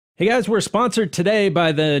Hey guys, we're sponsored today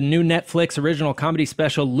by the new Netflix original comedy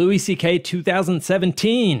special, Louis C.K.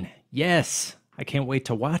 2017. Yes, I can't wait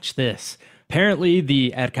to watch this. Apparently,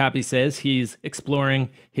 the ad copy says he's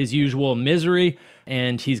exploring his usual misery,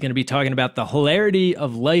 and he's going to be talking about the hilarity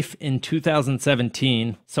of life in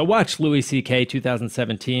 2017. So watch Louis C.K.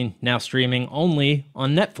 2017, now streaming only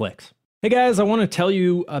on Netflix. Hey guys, I want to tell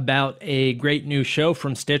you about a great new show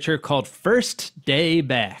from Stitcher called First Day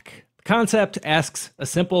Back. The concept asks a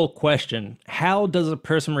simple question: how does a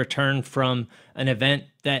person return from an event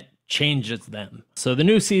that changes them? So the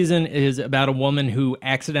new season is about a woman who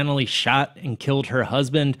accidentally shot and killed her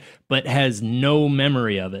husband, but has no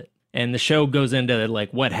memory of it. And the show goes into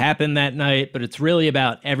like what happened that night, but it's really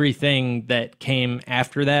about everything that came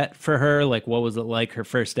after that for her. Like, what was it like her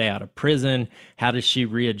first day out of prison? How does she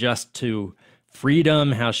readjust to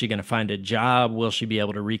freedom? How's she going to find a job? Will she be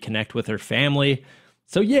able to reconnect with her family?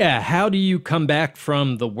 So yeah, how do you come back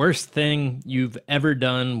from the worst thing you've ever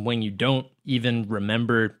done when you don't even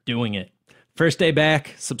remember doing it? First Day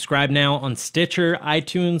Back, subscribe now on Stitcher,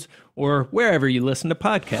 iTunes, or wherever you listen to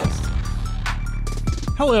podcasts.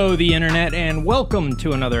 Hello, the internet, and welcome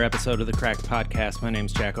to another episode of the Cracked Podcast. My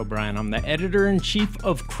name's Jack O'Brien. I'm the editor-in-chief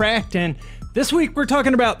of Cracked, and this week we're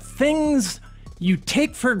talking about things you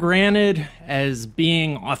take for granted as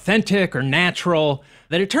being authentic or natural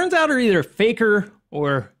that it turns out are either faker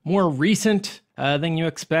or more recent than you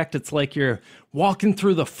expect. It's like you're walking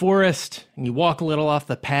through the forest and you walk a little off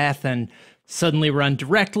the path and suddenly run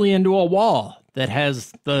directly into a wall that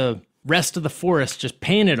has the rest of the forest just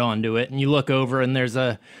painted onto it. And you look over and there's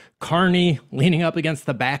a carny leaning up against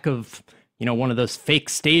the back of, one of those fake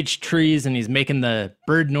stage trees, and he's making the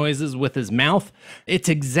bird noises with his mouth. It's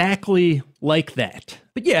exactly like that.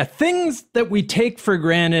 But yeah, things that we take for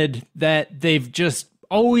granted that they've just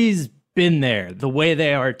always been there the way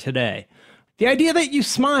they are today. The idea that you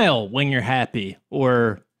smile when you're happy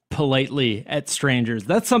or politely at strangers,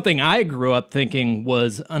 that's something I grew up thinking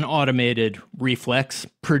was an automated reflex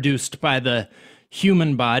produced by the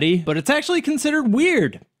human body, but it's actually considered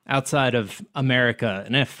weird outside of America.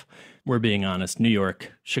 And if we're being honest, New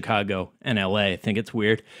York, Chicago, and LA think it's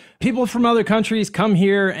weird. People from other countries come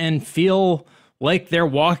here and feel like they're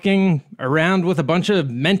walking around with a bunch of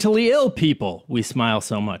mentally ill people. We smile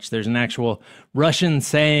so much. There's an actual Russian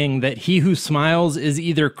saying that he who smiles is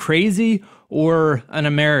either crazy or an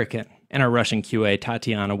American. And our Russian QA,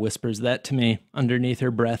 Tatiana, whispers that to me underneath her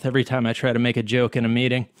breath every time I try to make a joke in a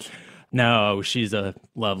meeting. No, she's a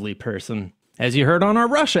lovely person, as you heard on our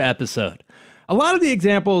Russia episode. A lot of the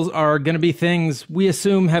examples are going to be things we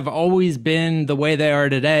assume have always been the way they are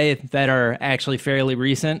today that are actually fairly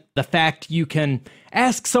recent. The fact you can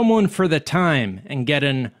ask someone for the time and get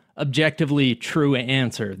an objectively true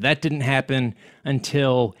answer. That didn't happen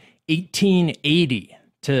until 1880.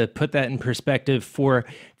 To put that in perspective, for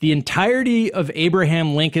the entirety of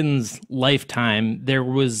Abraham Lincoln's lifetime, there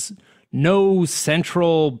was no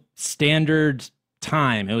central standard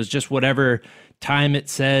time. It was just whatever time it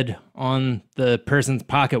said on the person's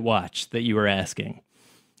pocket watch that you were asking.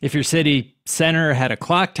 If your city center had a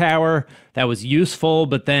clock tower, that was useful,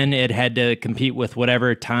 but then it had to compete with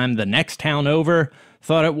whatever time the next town over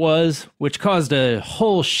thought it was, which caused a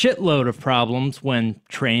whole shitload of problems when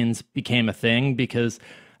trains became a thing, because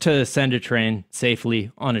to send a train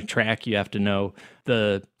safely on a track, you have to know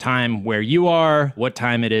the time where you are, what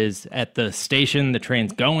time it is at the station the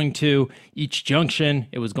train's going to, each junction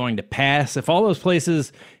it was going to pass. If all those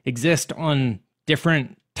places exist on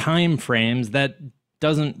different time frames, that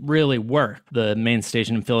doesn't really work. The main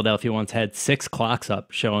station in Philadelphia once had 6 clocks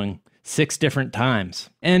up showing 6 different times.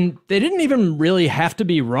 And they didn't even really have to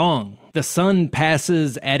be wrong. The sun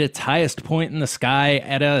passes at its highest point in the sky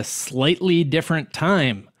at a slightly different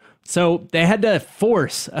time. So they had to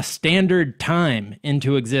force a standard time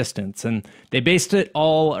into existence, and they based it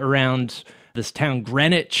all around this town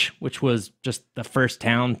Greenwich, which was just the first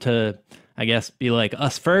town to, I guess, be like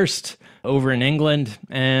us first over in England,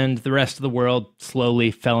 and the rest of the world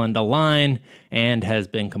slowly fell into line and has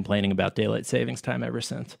been complaining about daylight savings time ever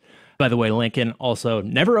since. By the way, Lincoln also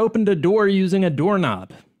never opened a door using a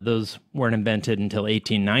doorknob. Those weren't invented until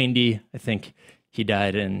 1890. I think he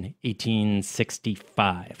died in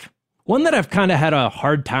 1865. One that I've kind of had a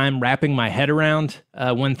hard time wrapping my head around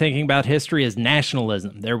when thinking about history is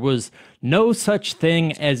nationalism. There was no such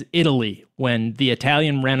thing as Italy when the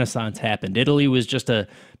Italian Renaissance happened. Italy was just a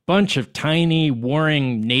bunch of tiny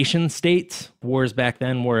warring nation states. Wars back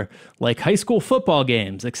then were like high school football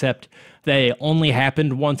games, except they only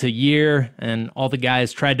happened once a year and all the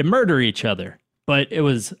guys tried to murder each other. But it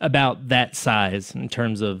was about that size in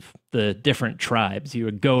terms of the different tribes. You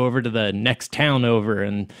would go over to the next town over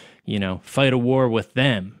and, fight a war with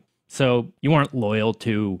them. So you weren't loyal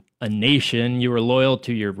to a nation. You were loyal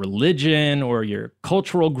to your religion or your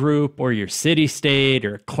cultural group or your city-state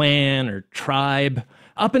or clan or tribe.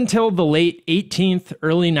 Up until the late 18th,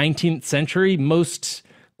 early 19th century, most,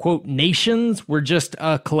 quote, nations were just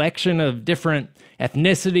a collection of different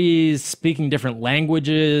ethnicities, speaking different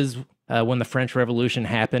languages. When the French Revolution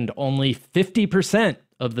happened, only 50%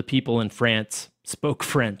 of the people in France spoke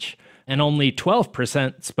French, and only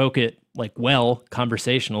 12% spoke it,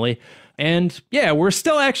 conversationally. And yeah, we're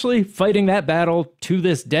still actually fighting that battle to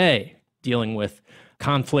this day, dealing with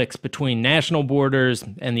conflicts between national borders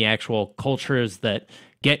and the actual cultures that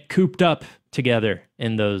get cooped up together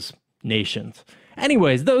in those nations.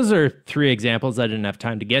 Anyways, those are 3 examples I didn't have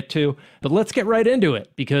time to get to, but let's get right into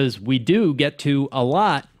it because we do get to a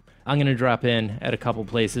lot. I'm going to drop in at a couple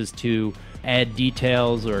places to add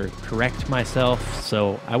details or correct myself,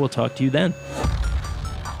 so I will talk to you then.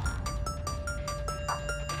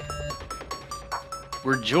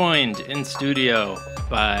 We're joined in studio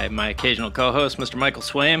by my occasional co-host, Mr. Michael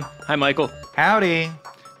Swaim. Hi, Michael. Howdy.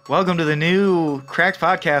 Welcome to the new Cracked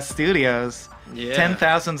Podcast Studios. Yeah.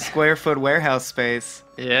 10,000 square foot warehouse space.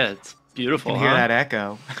 Yeah, it's beautiful. You can hear that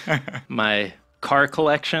echo. My car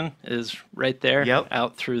collection is right there. Yep.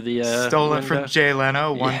 Out through the Stolen window. from Jay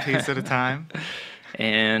Leno, one piece at a time.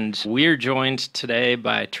 And we're joined today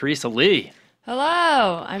by Teresa Lee.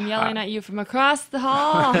 Hello. I'm yelling at you from across the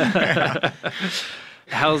hall.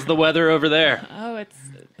 How's the weather over there? Oh, it's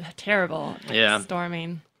terrible. It's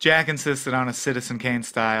storming. Jack insisted on a Citizen Kane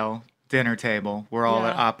style dinner table. We're all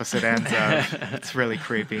at opposite ends of. It's really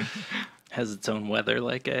creepy. Has its own weather,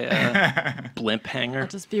 like a blimp hanger. I'll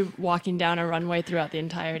just be walking down a runway throughout the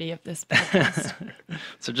entirety of this podcast.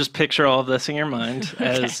 So just picture all of this in your mind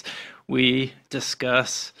as we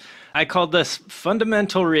discuss. I called this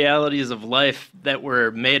fundamental realities of life that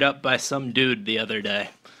were made up by some dude the other day.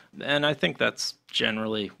 And I think that's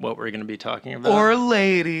generally what we're going to be talking about. Or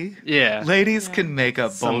lady. Yeah. Ladies can make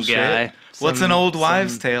up some bullshit. Guy. What's an old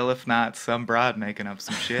wives' tale if not some broad making up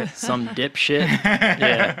some shit? Some dipshit.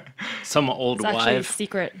 Yeah. Some old It's actually wife.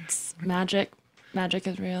 secret magic. Magic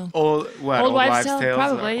is real. Old wives' tales?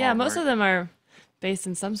 Probably, yeah. Most of them are based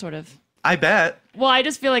in some sort of... I bet. Well, I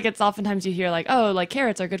just feel like it's oftentimes you hear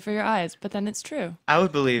carrots are good for your eyes, but then it's true. I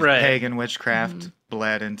would believe pagan witchcraft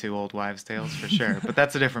bled into old wives' tales for sure, but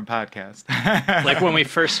that's a different podcast. Like when we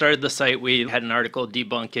first started the site, we had an article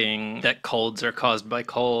debunking that colds are caused by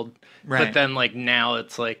cold. Right. But then now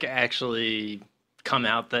it's actually come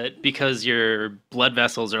out that because your blood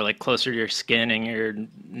vessels are closer to your skin and your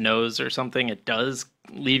nose or something, it does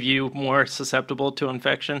leave you more susceptible to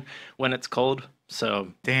infection when it's cold. So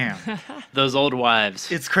damn, those old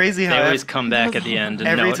wives. It's crazy how they always come back at the end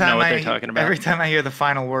and know what they're talking about. Every time I hear the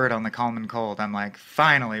final word on the common cold, I'm like,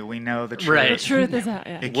 finally, we know the truth. Right. The truth is out,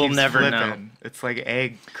 yeah. We'll never flipping. know. It's like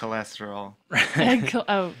egg cholesterol.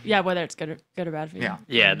 Whether it's good or bad for you.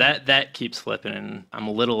 Yeah, that keeps flipping, and I'm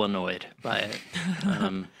a little annoyed by it.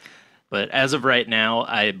 But as of right now,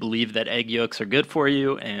 I believe that egg yolks are good for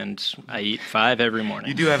you, and I eat 5 every morning.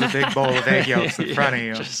 You do have a big bowl of egg yolks in front of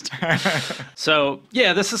you. So,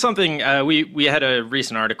 this is something, we had a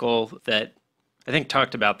recent article that I think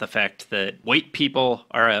talked about the fact that white people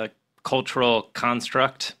are a cultural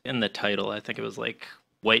construct. In the title, I think it was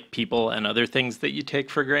white people and other things that you take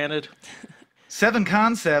for granted. 7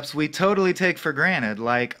 concepts we totally take for granted,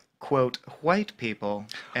 like, quote, white people,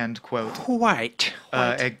 end quote. White.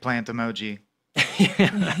 Eggplant emoji.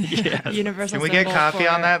 Yes. Universal Can we get coffee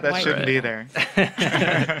on that? That shouldn't be there.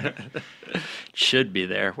 Should be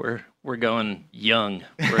there. We're going young.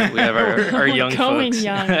 We have our young going folks.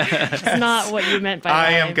 Young. It's not what you meant by that.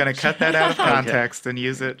 I am going to cut that out of context and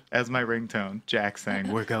use it as my ringtone. Jack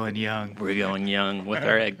saying, we're going young. We're going young with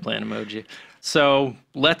our eggplant emoji. So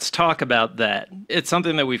let's talk about that. It's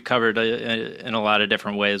something that we've covered in a lot of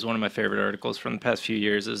different ways. One of my favorite articles from the past few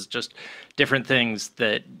years is just different things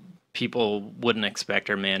that people wouldn't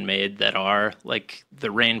expect are man-made that are. Like the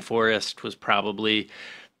rainforest was probably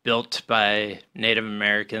built by Native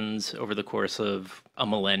Americans over the course of a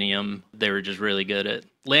millennium. They were just really good at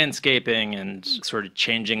landscaping and sort of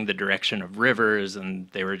changing the direction of rivers, and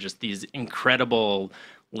they were just these incredible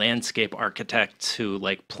landscape architects who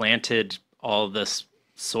planted all this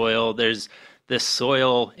soil. There's this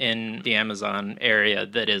soil in the Amazon area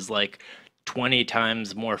that is 20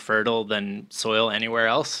 times more fertile than soil anywhere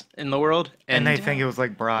else in the world. And they think it was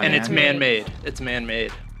broad. And it's man-made. It's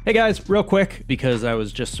man-made. Hey guys, real quick, because I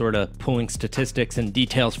was just sort of pulling statistics and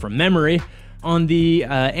details from memory, on the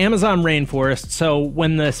Amazon rainforest. So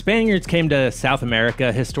when the Spaniards came to South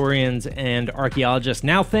America, historians and archaeologists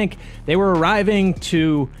now think they were arriving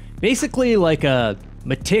to basically like a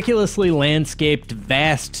meticulously landscaped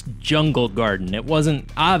vast jungle garden. It wasn't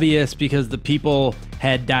obvious because the people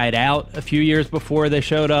had died out a few years before they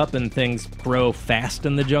showed up, and things grow fast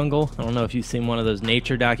in the jungle. I don't know if you've seen one of those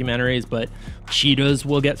nature documentaries, but cheetahs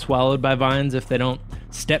will get swallowed by vines if they don't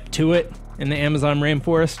step to it in the Amazon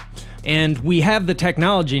rainforest. And we have the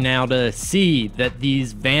technology now to see that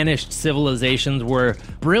these vanished civilizations were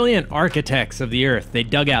brilliant architects of the earth. They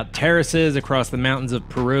dug out terraces across the mountains of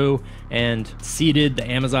Peru and seeded the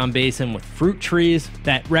Amazon basin with fruit trees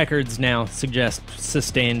that records now suggest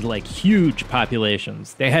sustained like huge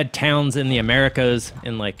populations. They had towns in the Americas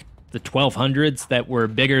in like the 1200s that were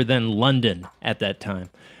bigger than London at that time.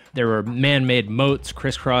 There were man-made moats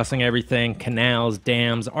crisscrossing everything, canals,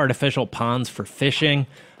 dams, artificial ponds for fishing.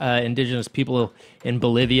 Indigenous people in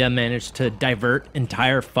Bolivia managed to divert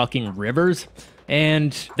entire fucking rivers.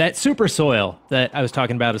 And that super soil that I was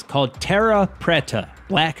talking about is called terra preta,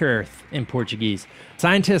 black earth in Portuguese.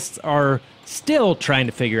 Scientists are still trying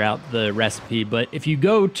to figure out the recipe, but if you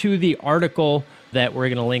go to the article that we're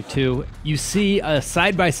going to link to, you see a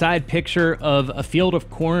side-by-side picture of a field of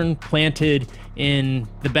corn planted in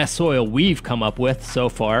the best soil we've come up with so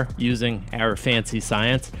far using our fancy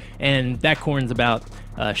science. And that corn's about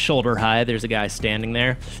shoulder high. There's a guy standing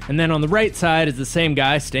there. And then on the right side is the same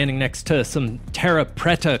guy standing next to some terra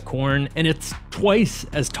preta corn, and it's twice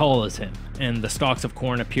as tall as him. And the stalks of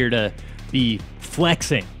corn appear to be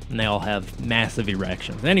flexing, and they all have massive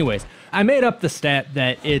erections. Anyways, I made up the stat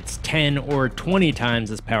that it's 10 or 20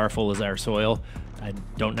 times as powerful as our soil. I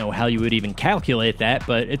don't know how you would even calculate that,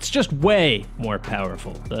 but it's just way more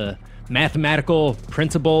powerful. The mathematical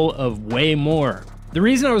principle of way more. The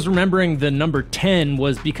reason I was remembering the number 10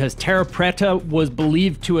 was because Terra Preta was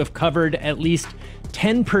believed to have covered at least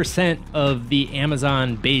 10% of the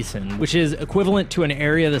Amazon basin, which is equivalent to an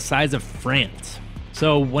area the size of France.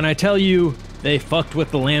 So when I tell you they fucked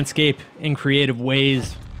with the landscape in creative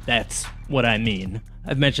ways, that's what I mean.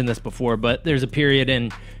 I've mentioned this before, but there's a period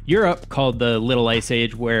in Europe called the Little Ice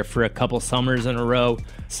Age where for a couple summers in a row,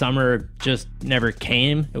 summer just never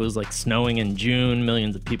came. It was like snowing in June.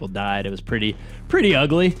 Millions of people died. It was pretty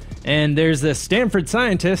ugly. And there's this Stanford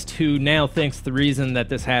scientist who now thinks the reason that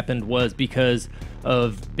this happened was because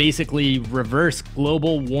of basically reverse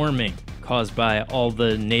global warming caused by all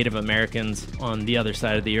the Native Americans on the other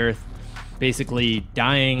side of the earth basically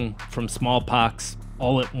dying from smallpox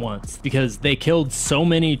all at once because they killed so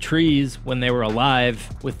many trees when they were alive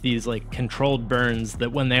with these like controlled burns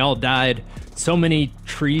that when they all died, so many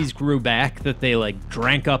trees grew back that they like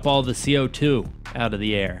drank up all the CO2 out of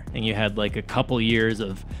the air. And you had like a couple years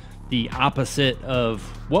of the opposite of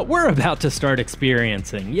what we're about to start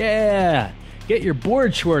experiencing. Yeah, get your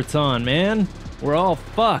board shorts on, man. We're all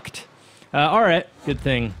fucked. All right, good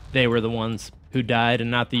thing they were the ones who died and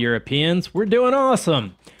not the Europeans. We're doing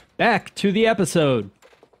awesome. Back to the episode.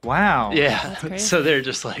 Wow. Yeah. So they're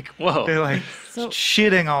just like, whoa. They're like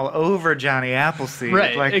shitting all over Johnny Appleseed.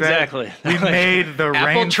 Right, like exactly. We made the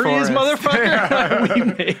Apple rainforest. trees,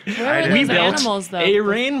 motherfucker. Where are we those built animals, though? a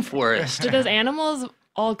rainforest. Did those animals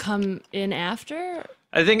all come in after?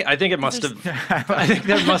 I think it must have. I think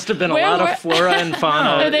there must have been a lot of flora and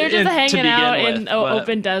fauna. Or they were just hanging out in but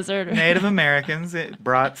open desert. Native Americans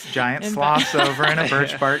brought giant sloths over in a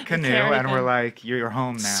birch bark canoe and were like, "You're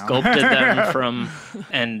home now." Sculpted them from.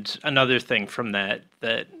 And another thing from that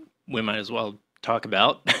we might as well talk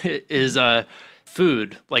about is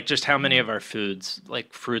food. Like just how many of our foods,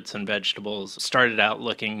 like fruits and vegetables, started out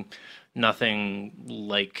looking nothing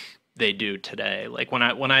like they do today. Like when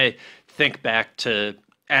I think back to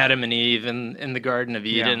Adam and Eve in the Garden of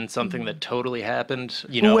Eden, something that totally happened.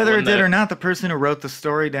 You know, whether it did or not, the person who wrote the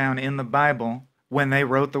story down in the Bible, when they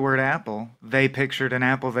wrote the word apple, they pictured an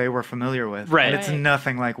apple they were familiar with. Right. And it's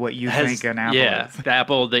nothing like what you think an apple is. The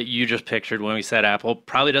apple that you just pictured when we said apple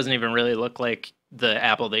probably doesn't even really look like the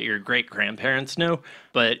apple that your great-grandparents knew,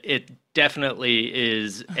 but it definitely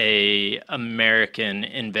is a American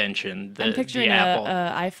invention. I'm picturing the apple.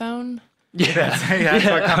 a iPhone. Yeah. That's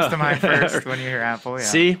what comes to mind first when you hear apple. Yeah.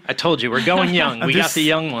 See, I told you, we're going young. We got the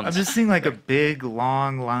young ones. I'm just seeing like a big,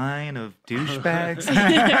 long line of douchebags.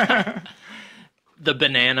 The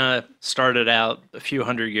banana started out a few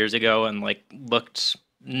hundred years ago and like looked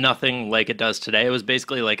nothing like it does today. It was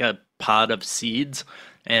basically like a pod of seeds,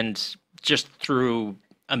 and just through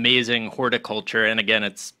amazing horticulture, and again,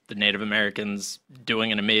 it's the Native Americans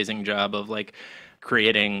doing an amazing job of like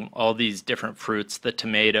creating all these different fruits. The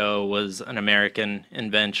tomato was an American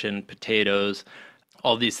invention, potatoes,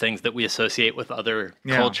 all these things that we associate with other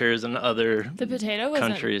cultures and other The potato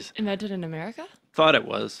wasn't countries. invented in America? Thought it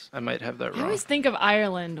was. I might have that I wrong. always think of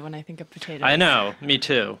Ireland when I think of potatoes. I know, me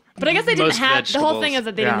too. But I guess they didn't Most have, the whole thing vegetables. is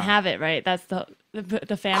that they didn't have it, right? That's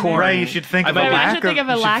the famine. Corn. Right, you should think of a I might- lack should think of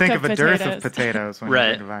a you should lack think of of a dearth potatoes. of potatoes when Right.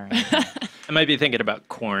 you think of Ireland. I might be thinking about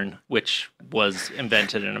corn, which was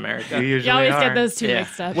invented in America. You usually You always are. get those two Yeah.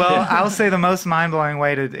 mixed up. Well, I'll say the most mind-blowing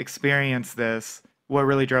way to experience this, what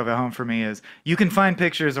really drove it home for me, is you can find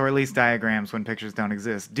pictures or at least diagrams when pictures don't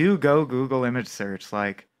exist. Do go Google image search,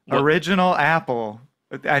 like What? original Apple.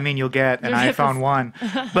 I mean, you'll get an You'll get iPhone this- 1.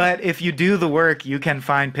 But if you do the work, you can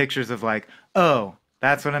find pictures of like, oh,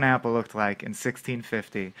 that's what an apple looked like in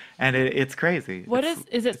 1650. And it's crazy. What It's-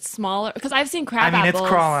 is it smaller? Because I've seen crab I mean, apples. it's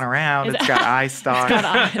crawling around. Is It's it- got eye stalks. Got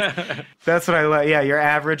eyes. That's what I like. Yeah, your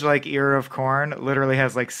average like ear of corn literally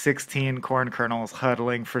has like 16 corn kernels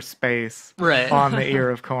huddling for space Right. on the ear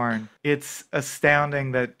of corn. It's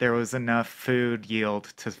astounding that there was enough food yield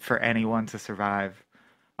for anyone to survive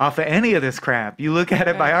off of any of this crap. You look at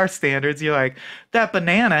it by Right. our standards, you're like, that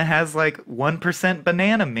banana has like 1%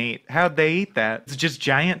 banana meat. How'd they eat that? It's just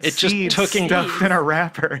giant It just seeds took stuffed in a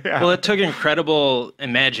wrapper. Yeah. Well, it took incredible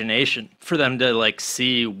imagination for them to like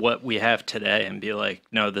see what we have today and be like,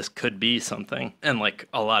 no, this could be something. And like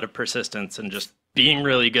a lot of persistence and just being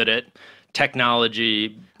really good at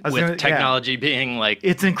technology, with technology being like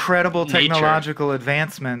it's incredible nature. technological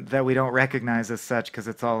advancement that we don't recognize as such because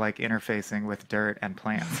it's all like interfacing with dirt and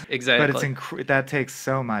plants. Exactly. But it's that takes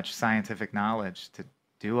so much scientific knowledge to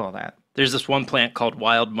do all that. There's this one plant called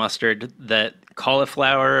wild mustard that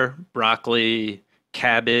cauliflower, broccoli,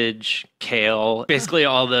 cabbage, kale, basically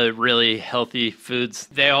all the really healthy foods,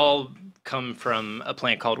 they all come from a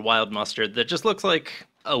plant called wild mustard that just looks like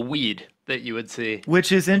a weed that you would see.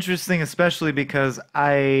 Which is interesting, especially because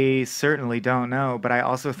I certainly don't know, but I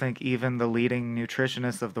also think even the leading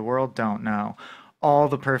nutritionists of the world don't know all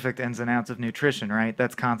the perfect ins and outs of nutrition, right?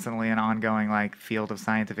 That's constantly an ongoing like field of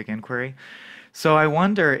scientific inquiry. So I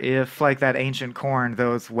wonder if like that ancient corn,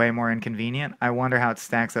 though it's way more inconvenient, I wonder how it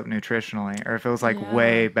stacks up nutritionally, or if it was like Yeah.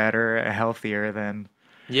 way better, healthier than...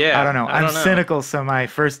 Yeah. I don't know. I'm know. cynical, so my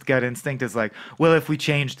first gut instinct is like, well, if we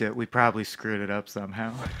changed it, we probably screwed it up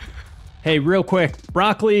somehow. Hey, real quick,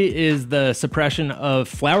 broccoli is the suppression of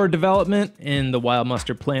flower development in the wild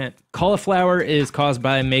mustard plant. Cauliflower is caused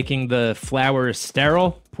by making the flowers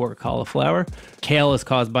sterile, poor cauliflower. Kale is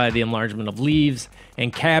caused by the enlargement of leaves,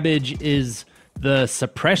 and cabbage is the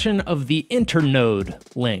suppression of the internode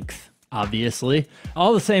length. Obviously,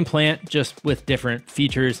 all the same plant, just with different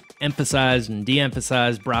features, emphasized and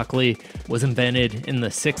de-emphasized. Broccoli was invented in the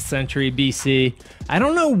 6th century BC. I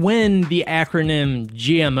don't know when the acronym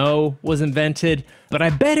GMO was invented, but I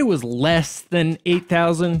bet it was less than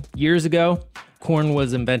 8,000 years ago. Corn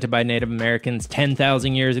was invented by Native Americans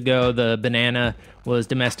 10,000 years ago. The banana was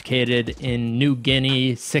domesticated in New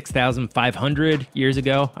Guinea 6,500 years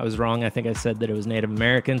ago. I was wrong. I think I said that it was Native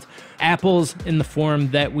Americans. Apples, in the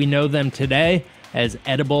form that we know them today as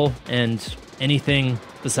edible and anything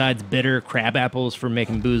besides bitter crab apples for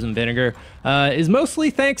making booze and vinegar, is mostly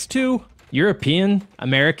thanks to European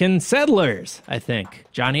American settlers, I think.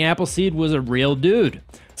 Johnny Appleseed was a real dude.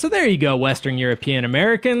 So there you go, Western European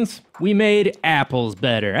Americans. We made apples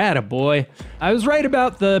better. Attaboy. I was right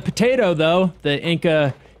about the potato, though. The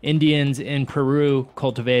Inca Indians in Peru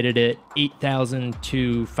cultivated it 8,000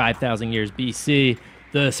 to 5,000 years BC.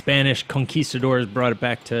 The Spanish conquistadors brought it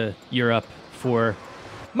back to Europe for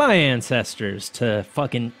my ancestors to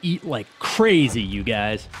fucking eat like crazy, you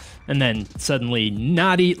guys. And then suddenly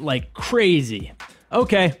not eat like crazy.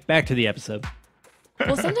 Okay, back to the episode.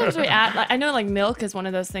 Well, sometimes we add, like, I know like milk is one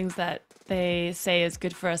of those things that they say is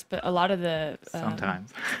good for us, but a lot of the...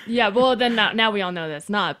 Sometimes. Yeah, well, then now we all know that's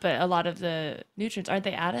not, but a lot of the nutrients, aren't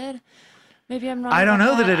they added? Maybe I'm wrong. I don't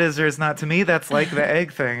know about that it is or is not. To me, that's like the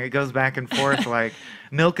egg thing. It goes back and forth. Like,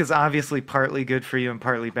 milk is obviously partly good for you and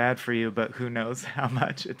partly bad for you, but who knows how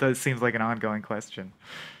much? It seems like an ongoing question.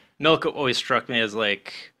 Milk always struck me as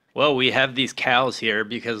like, well, we have these cows here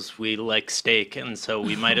because we like steak, and so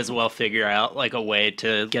we might as well figure out like a way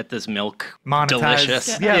to get this milk Monetize.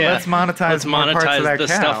 delicious. Yeah, let's monetize Let's more parts of monetize that the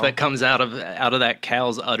cow. stuff that comes out of that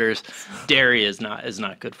cow's udders. Dairy is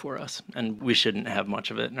not good for us, and we shouldn't have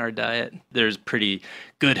much of it in our diet. There's pretty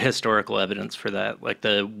good historical evidence for that. Like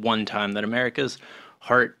the one time that America's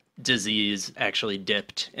heart disease actually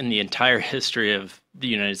dipped in the entire history of the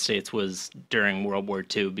United States was during World War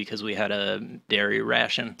II because we had a dairy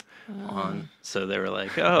ration on. So they were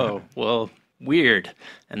like, oh, well, weird.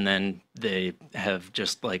 And then they have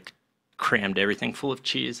just like crammed everything full of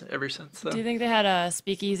cheese ever since then. Do you think they had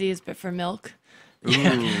speakeasies but for milk?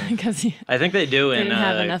 because I think they do in didn't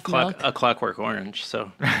have enough milk. A Clockwork Orange,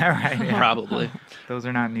 so Right, yeah. probably. Those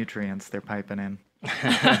are not nutrients they're piping in.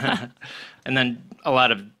 And then a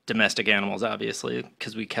lot of domestic animals, obviously,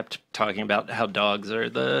 because we kept talking about how dogs are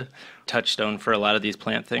the touchstone for a lot of these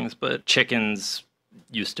plant things, but chickens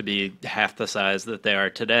used to be half the size that they are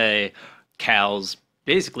today. Cows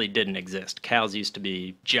basically didn't exist. Cows used to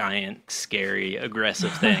be giant, scary,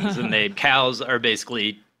 aggressive things, and cows are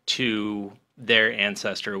basically to their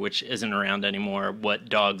ancestor, which isn't around anymore, what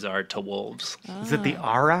dogs are to wolves. Is it the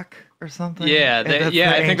auroch or something? Yeah,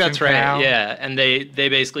 I think that's right. Cow? Yeah, and they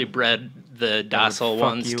basically bred the docile fuck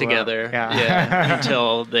ones you together. up. Yeah.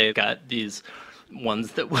 Until they got these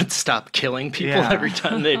ones that would stop killing people Yeah. every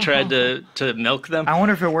time they tried to milk them. I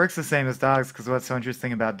wonder if it works the same as dogs, because what's so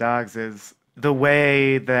interesting about dogs is the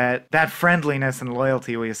way that friendliness and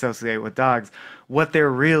loyalty we associate with dogs, what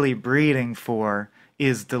they're really breeding for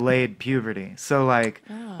is delayed puberty. So like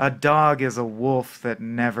a dog is a wolf that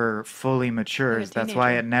never fully matures. Like a That's why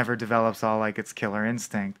teenager. it never develops all like its killer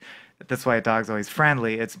instinct. That's why a dog's always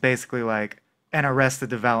friendly. It's basically like an arrested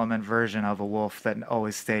development version of a wolf that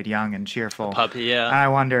always stayed young and cheerful. Puppy, yeah. And I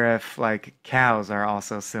wonder if like cows are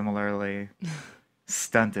also similarly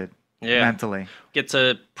stunted mentally. It's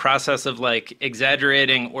a process of like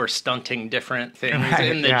exaggerating or stunting different things Right,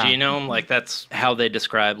 in the yeah. genome. Like that's how they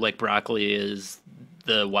describe like broccoli is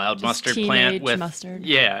the wild Just mustard plant teenage with mustard.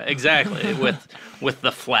 Yeah, exactly. with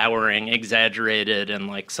the flowering exaggerated and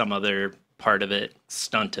like some other part of it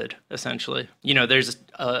stunted, essentially. You know, there's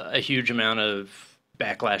a huge amount of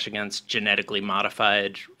backlash against genetically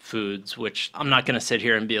modified foods, which I'm not going to sit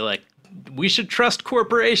here and be like, we should trust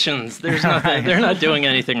corporations. There's nothing, they're not doing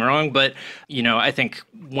anything wrong. But, you know, I think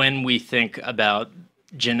when we think about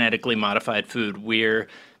genetically modified food, we're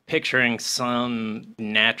picturing some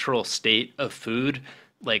natural state of food,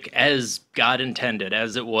 like as God intended,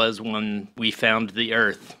 as it was when we found the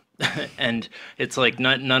earth. And it's like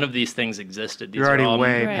none of these things existed. These You're already are all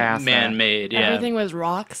way Right. past that. man-made. Yeah, Everything was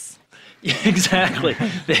rocks. Yeah, exactly.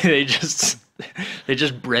 they just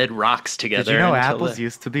bred rocks together. Did you know until apples they-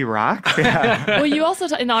 used to be rocks? Yeah. Well, you also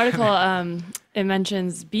in the article it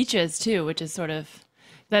mentions beaches too, which is sort of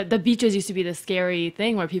the beaches used to be the scary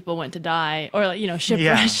thing where people went to die, or you know,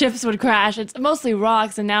 Yeah. ships would crash. It's mostly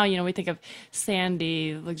rocks, and now you know we think of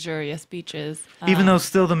sandy, luxurious beaches. Even though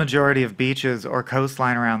still the majority of beaches or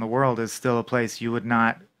coastline around the world is still a place you would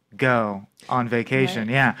not go on vacation.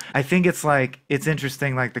 Right. Yeah. I think it's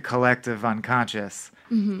interesting, like the collective unconscious.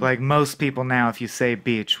 Like most people now, if you say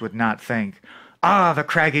beach, would not think, the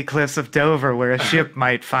craggy cliffs of Dover where a ship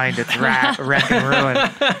might find its wreck and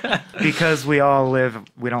ruin. Because we don't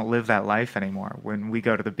live that life anymore. When we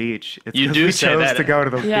go to the beach, it's You because do we say chose that. to go to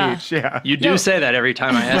the Yeah. beach. Yeah. You do say that every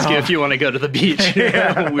time I ask you if you want to go to the beach.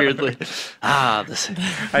 Weirdly.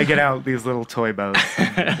 I get out these little toy boats.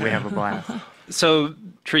 And we have a blast. So,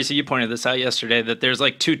 Teresa, you pointed this out yesterday that there's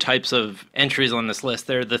like two types of entries on this list.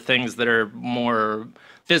 There are the things that are more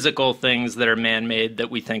physical things that are man-made that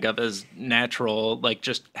we think of as natural, like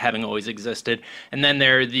just having always existed. And then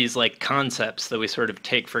there are these like concepts that we sort of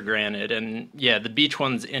take for granted. And yeah, the beach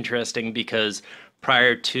one's interesting because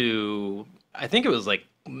prior to, I think it was like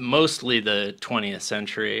mostly the 20th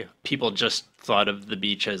century, people just thought of the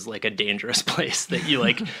beach as like a dangerous place that you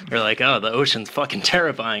like, they're like, oh, the ocean's fucking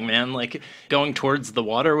terrifying, man. Like going towards the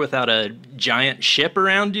water without a giant ship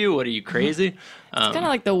around you. What are you, crazy? It's kind of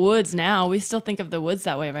like the woods now. We still think of the woods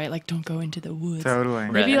that way, right? Like, don't go into the woods. Totally.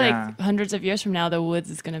 Maybe Yeah. like hundreds of years from now, the woods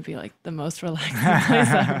is going to be like the most relaxing place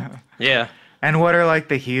ever. Yeah. And what are like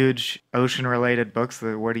the huge ocean-related books?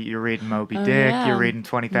 What do you read? Moby Dick. yeah. You're reading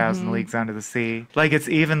 20,000 Leagues Under the Sea. Like it's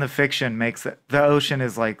even the fiction makes it. The ocean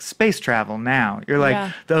is like space travel now. You're like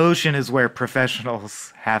Yeah. the ocean is where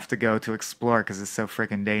professionals have to go to explore because it's so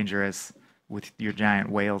freaking dangerous with your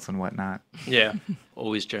giant whales and whatnot. Yeah.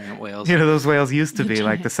 Always giant whales. You know, those whales used to be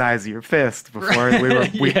like the size of your fist before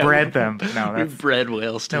we Yeah, bred them. No, We that's bred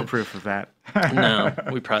whales too. no proof of that. No,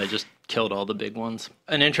 we probably just killed all the big ones.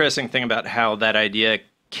 An interesting thing about how that idea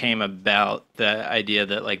came about, the idea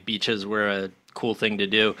that like beaches were a cool thing to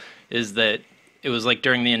do, is that it was like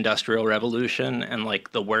during the Industrial Revolution and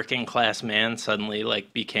like the working class man suddenly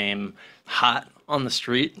like became hot on the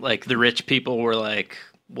street. Like the rich people were like,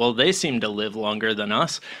 well, they seem to live longer than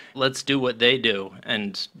us. Let's do what they do.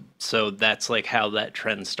 And so that's like how that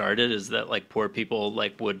trend started, is that like poor people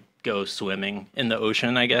like would go swimming in the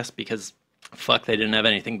ocean, I guess, because fuck, they didn't have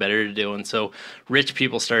anything better to do. And so rich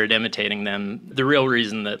people started imitating them. The real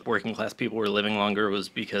reason that working class people were living longer was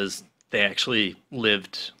because they actually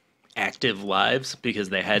lived active lives because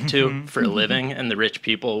they had to for a living, and the rich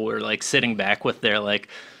people were like sitting back with their like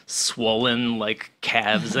swollen like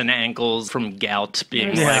calves and ankles from gout,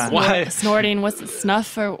 being like, why snorting? What's it,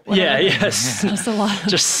 snuff or whatever? yes, Just a lot.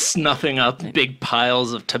 just snuffing up big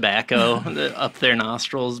piles of tobacco up their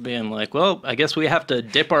nostrils, being like, well, I guess we have to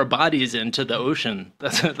dip our bodies into the ocean.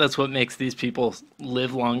 That's what makes these people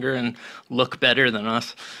live longer and look better than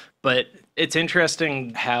us. But it's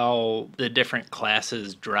interesting how the different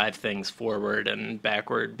classes drive things forward and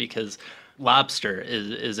backward, because lobster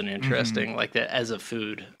is an interesting, like that as a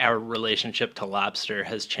food. Our relationship to lobster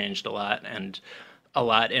has changed a lot, and a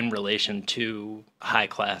lot in relation to high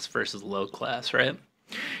class versus low class, right?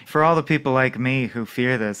 For all the people like me who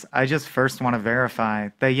fear this, I just first want to verify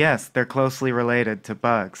that yes, they're closely related to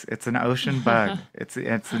bugs. It's an ocean bug.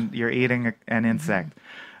 You're eating an insect,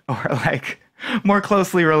 or like more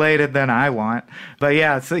closely related than I want. But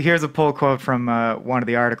yeah, so here's a pull quote from one of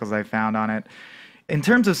the articles I found on it. In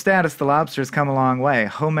terms of status, the lobster's come a long way.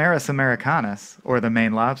 Homerus americanus, or the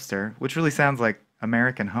Maine lobster, which really sounds like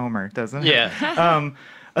American Homer, doesn't it? Yeah.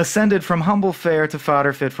 Ascended from humble fare to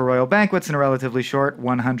fodder fit for royal banquets in a relatively short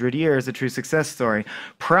 100 years, a true success story.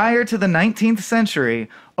 Prior to the 19th century,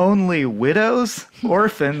 only widows,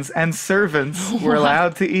 orphans, and servants were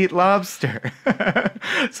allowed to eat lobster.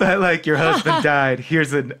 So like, your husband died,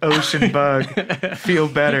 here's an ocean bug, feel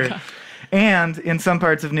better. And in some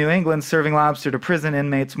parts of New England, serving lobster to prison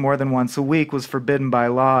inmates more than once a week was forbidden by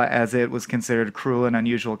law, as it was considered cruel and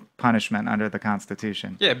unusual punishment under the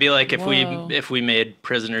Constitution. Yeah, it'd be like if Whoa. we made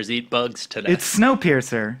prisoners eat bugs today. It's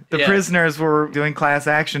Snowpiercer. The Yeah. prisoners were doing class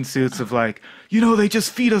action suits of like, they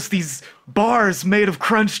just feed us these bars made of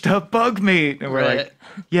crunched up bug meat. And we're Right. like,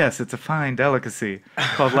 yes, it's a fine delicacy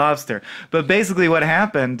called lobster. But basically what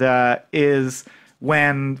happened is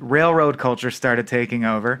when railroad culture started taking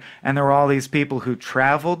over, and there were all these people who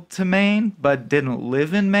traveled to Maine but didn't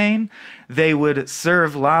live in Maine, they would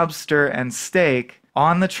serve lobster and steak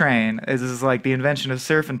on the train. This is like the invention of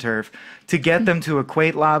surf and turf, to get them to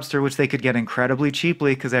equate lobster, which they could get incredibly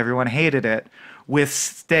cheaply because everyone hated it, with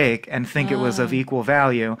steak and think it was of equal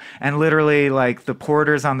value. And literally, like, the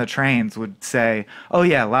porters on the trains would say, oh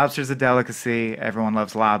yeah, lobster's a delicacy, everyone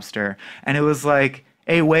loves lobster. And it was like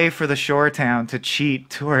a way for the shore town to cheat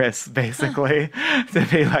tourists, basically, to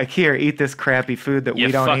be like, here, eat this crappy food that you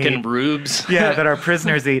we don't fucking eat. rubes. Yeah, that our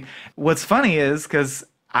prisoners eat. What's funny is, because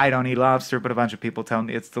I don't eat lobster, but a bunch of people tell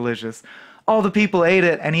me it's delicious, all the people ate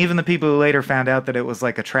it, and even the people who later found out that it was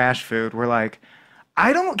like a trash food were like,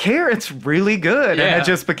 I don't care, it's really good. Yeah. And it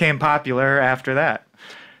just became popular after that.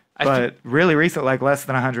 But really recent, like less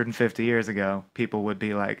than 150 years ago, people would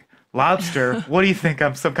be like, lobster? What do you think?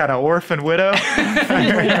 I'm some kind of orphan widow?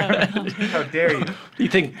 How dare you? You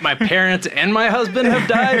think my parents and my husband have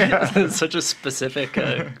died? Such a specific...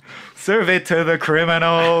 Serve it to the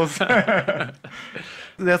criminals.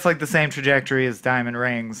 That's like the same trajectory as diamond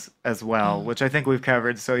rings as well, which I think we've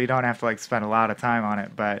covered, so you don't have to like spend a lot of time on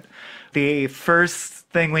it. But the first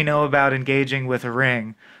thing we know about engaging with a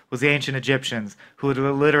ring was the ancient Egyptians, who would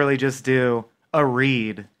literally just do a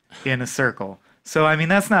reed in a circle. So, I mean,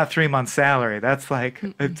 that's not 3 months' salary. That's like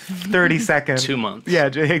a 30-second... 2 months. Yeah,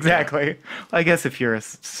 exactly. Yeah. I guess if you're a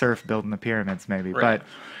serf building the pyramids, maybe. Right.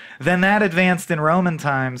 But then that advanced in Roman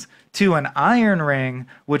times to an iron ring,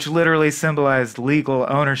 which literally symbolized legal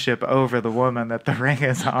ownership over the woman that the ring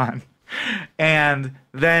is on. And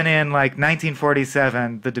then in like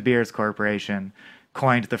 1947, the De Beers Corporation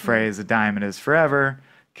coined the phrase, a diamond is forever,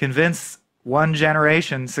 convinced one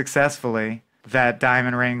generation successfully that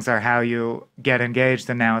diamond rings are how you get engaged,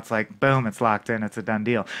 and now it's like, boom, it's locked in, it's a done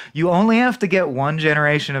deal. You only have to get one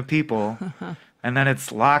generation of people, and then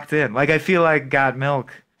it's locked in. Like, I feel like Got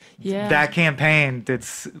Milk, that campaign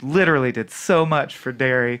literally did so much for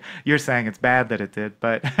dairy. You're saying it's bad that it did,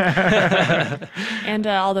 but... And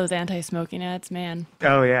all those anti-smoking ads, man.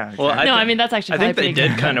 Oh, yeah. Exactly. Well, I mean, that's actually I think probably they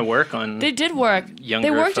did kind of work on... They did work. Younger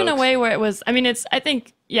They worked in a folks. way where it was, I mean, I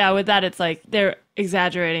think, yeah, with that, it's like they're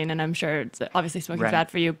exaggerating, and I'm sure it's obviously smoking's Right.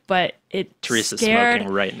 bad for you, but it Teresa's scared,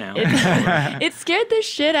 smoking right now. it scared the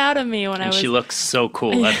shit out of me when I And was... she looks so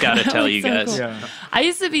cool. I've got to tell you so guys. cool. Yeah. I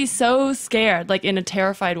used to be so scared, like in a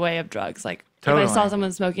terrified way of drugs. Like Totally. if I saw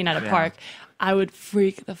someone smoking at a Yeah. park, I would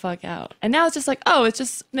freak the fuck out. And now it's just like, oh, it's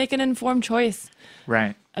just make an informed choice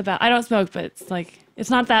Right. about... I don't smoke, but it's like, it's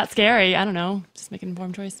not that scary. I don't know. Just make an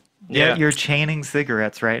informed choice. Yeah, you're chaining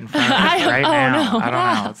cigarettes right in front of us right oh, now. no. I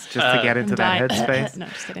don't know. It's just to get into that I'm dying. headspace. No,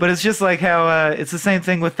 just kidding. But it's just like how it's the same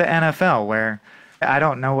thing with the NFL, where I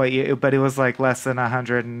don't know but it was like less than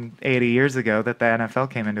 180 years ago that the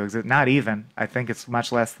NFL came into existence. Not even. I think it's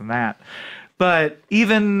much less than that. But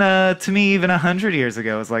even to me, even 100 years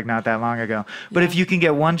ago is like not that long ago. But if you can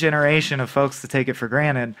get one generation of folks to take it for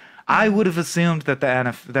granted, I would have assumed that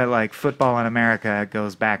that like football in America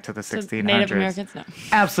goes back to the 1600s. Native Americans, no.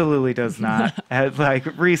 Absolutely does not. Like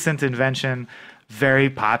recent invention, very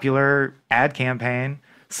popular ad campaign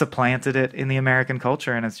supplanted it in the American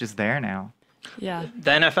culture, and it's just there now. Yeah.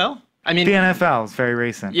 The NFL? I mean, The NFL is very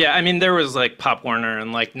recent. yeah, I mean, there was like Pop Warner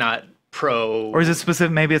and like not pro. Or is it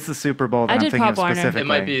specific? Maybe it's the Super Bowl that I I'm did thinking Pop of Warner.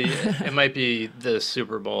 specifically. it might be the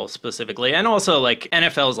Super Bowl specifically. And also like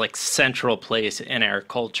NFL's like central place in our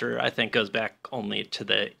culture, I think goes back only to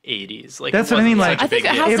the 80s. Like That's it what I mean, wasn't like, such a I think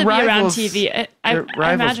big it deal. has to be around rivals- TV. It I rivals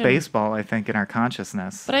imagine, baseball, I think, in our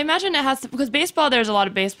consciousness. but I imagine it has to, because baseball, there's a lot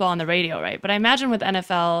of baseball on the radio, right? But I imagine with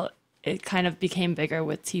NFL, it kind of became bigger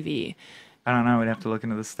with TV. I don't know. We'd have to look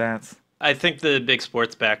into the stats. I think the big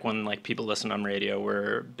sports back when like people listened on radio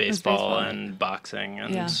were baseball baseball. and boxing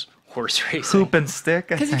and Yeah. horse racing. Hoop and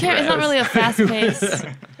stick. I Because you think. can't, it's not really a fast pace.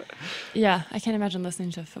 Yeah, I can't imagine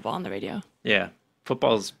listening to football on the radio. Yeah,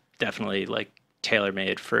 football's definitely like tailor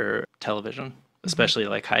made for television, especially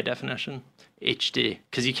like high definition HD,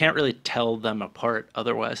 because you can't really tell them apart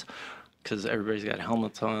otherwise, because everybody's got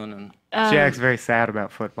helmets on and. Jack's very sad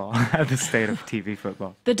about football, the state of TV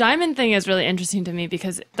football. The diamond thing is really interesting to me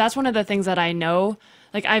because that's one of the things that I know.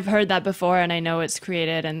 Like, I've heard that before and I know it's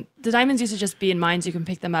created. And the diamonds used to just be in mines. You can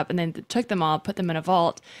pick them up, and then took them all, put them in a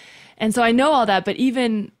vault. And so I know all that, but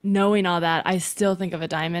even knowing all that, I still think of a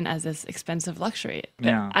diamond as this expensive luxury.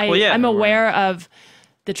 Yeah. I'm aware of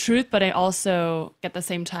the truth, but I also, at the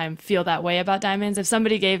same time, feel that way about diamonds. If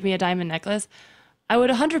somebody gave me a diamond necklace, I would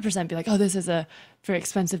 100% be like, oh, this is a very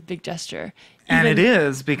expensive, big gesture. And it Even-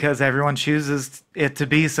 is because everyone chooses it to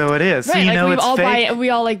be, so it is. Right, So you like know it's fake. we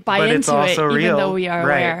all like buy but it's into it, also even real. though we are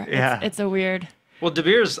Right, aware. yeah. It's a weird. Well, De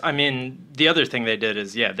Beers, I mean, the other thing they did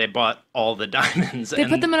is, they bought all the diamonds. They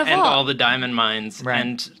put them in a and vault. all the diamond mines. Right.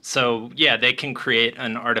 And so, they can create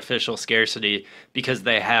an artificial scarcity because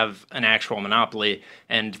they have an actual monopoly,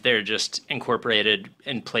 and they're just incorporated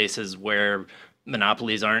in places where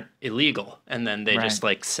monopolies aren't illegal. And then they just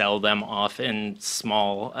like sell them off in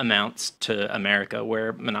small amounts to America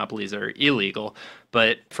where monopolies are illegal.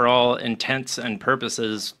 But for all intents and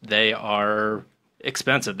purposes, they are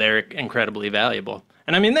expensive. They're incredibly valuable.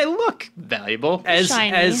 And I mean, they look valuable.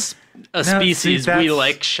 Shiny. As a No, species, see, we that's-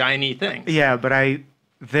 like shiny things. Yeah, but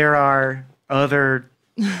there are other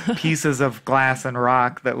pieces of glass and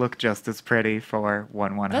rock that look just as pretty for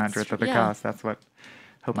 1/100th of the yeah. cost. That's what.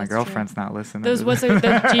 Hope my That's true. girlfriend's not listening. Those to what's this. it,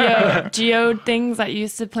 the geode things that you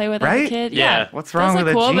used to play with as Right? a kid? Yeah. What's wrong those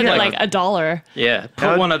with look a cool, but they're geode? like $1. Yeah, put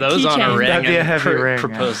That- one of those on a Keychain. ring That'd be a and heavy ring,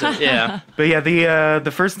 propose it. Yeah. But yeah,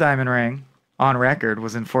 the first diamond ring on record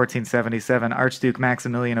was in 1477. Archduke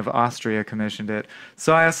Maximilian of Austria commissioned it.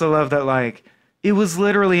 So I also love that, like, it was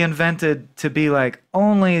literally invented to be like,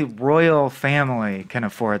 only royal family can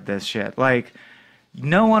afford this shit. Like,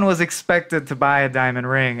 no one was expected to buy a diamond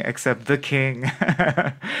ring except the king.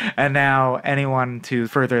 And now anyone to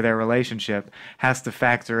further their relationship has to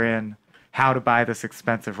factor in how to buy this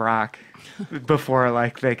expensive rock before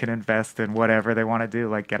like they can invest in whatever they want to do,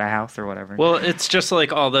 like get a house or whatever. Well, it's just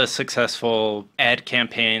like all the successful ad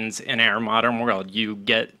campaigns in our modern world. You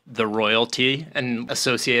get the royalty and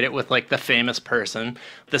associate it with like the famous person,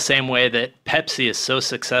 the same way that Pepsi is so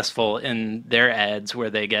successful in their ads where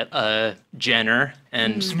they get a Jenner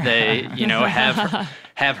and they,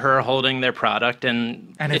 have her holding their product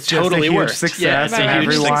and and it it's just totally a huge works. success, Yeah, it's and a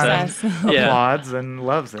huge everyone success. Yeah. applauds and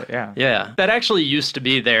loves it. Yeah. Yeah, that actually used to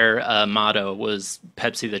be their motto was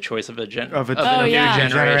Pepsi, the choice of a new yeah.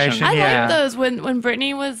 generation. I Yeah. like those when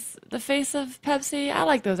Britney was the face of Pepsi. I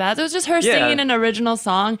like those ads. It was just her Yeah. singing an original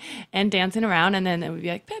song and dancing around, and then it would be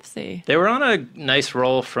like Pepsi. They were on a nice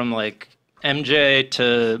roll from like MJ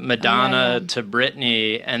to Madonna yeah. to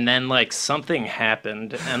Britney, and then like something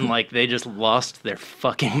happened, and like they just lost their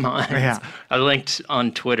fucking minds. Yeah. I linked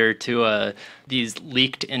on Twitter to these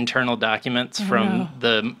leaked internal documents from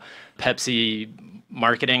the Pepsi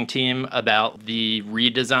marketing team about the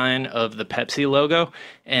redesign of the Pepsi logo,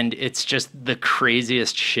 and it's just the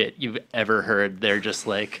craziest shit you've ever heard. They're just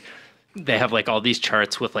like, they have like all these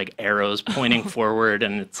charts with like arrows pointing forward,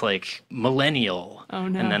 and it's like millennial, Oh,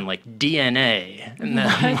 no. and then like DNA, and then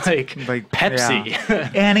like Pepsi, yeah.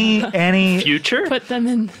 any future. Put them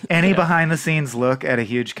in. any behind the scenes look at a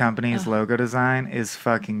huge company's logo design is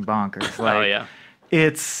fucking bonkers. Like, Oh yeah,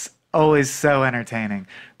 it's always so entertaining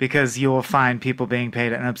because you will find people being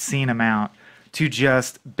paid an obscene amount to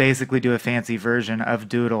just basically do a fancy version of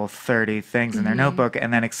doodle 30 things in their notebook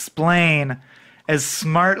and then explain as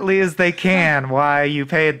smartly as they can why you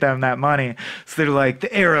paid them that money. So they're like,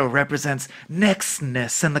 the arrow represents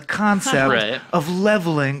nextness and the concept of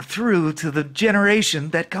leveling through to the generation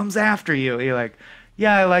that comes after you. You're like,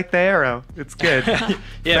 yeah, I like the arrow. It's good.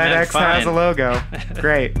 FedEx has a logo.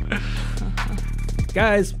 Great.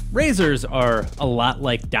 Guys, razors are a lot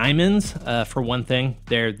like diamonds. For one thing,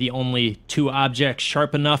 they're the only two objects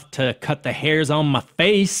sharp enough to cut the hairs on my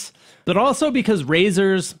face. But also because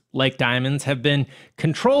razors, like diamonds, have been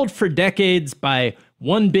controlled for decades by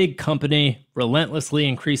one big company relentlessly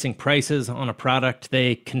increasing prices on a product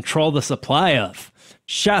they control the supply of.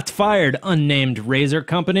 Shots fired, unnamed razor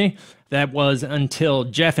company. That was until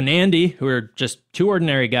Jeff and Andy, who are just two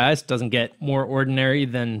ordinary guys, doesn't get more ordinary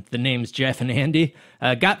than the names Jeff and Andy,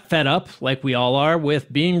 got fed up, like we all are,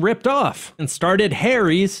 with being ripped off and started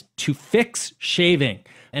Harry's to fix shaving.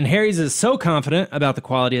 And Harry's is so confident about the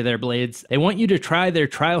quality of their blades, they want you to try their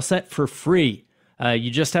trial set for free.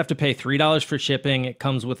 You just have to pay $3 for shipping. It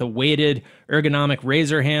comes with a weighted ergonomic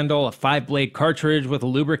razor handle, a 5-blade cartridge with a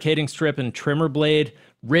lubricating strip and trimmer blade,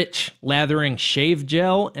 rich lathering shave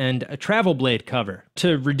gel, and a travel blade cover.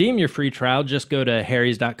 To redeem your free trial, just go to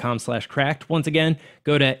harrys.com/cracked. Once again,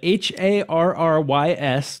 go to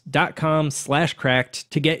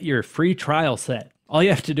harrys.com/cracked to get your free trial set. All you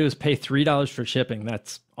have to do is pay $3 for shipping.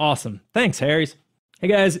 That's awesome. Thanks, Harry's. Hey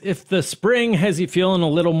guys, if the spring has you feeling a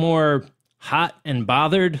little more hot and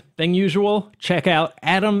bothered than usual, check out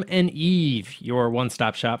Adam and Eve, your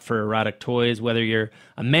one-stop shop for erotic toys, whether you're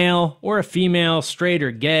a male or a female, straight or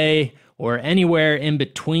gay, or anywhere in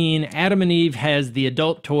between. Adam and Eve has the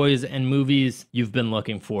adult toys and movies you've been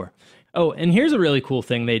looking for. Oh, and here's a really cool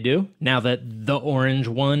thing they do, now that the orange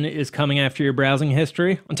one is coming after your browsing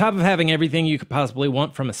history. On top of having everything you could possibly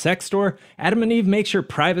want from a sex store, Adam and Eve makes your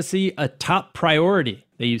privacy a top priority.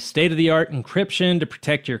 They use state-of-the-art encryption to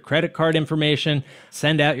protect your credit card information,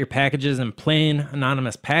 send out your packages in plain,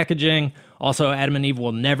 anonymous packaging. Also, Adam and Eve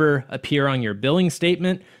will never appear on your billing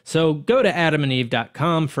statement. So go to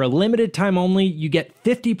adamandeve.com. For a limited time only, you get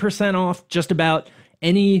 50% off just about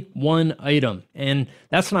any one item. And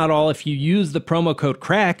that's not all. If you use the promo code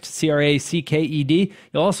CRACKED, CRACKED,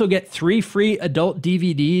 you'll also get 3 free adult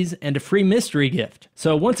DVDs and a free mystery gift.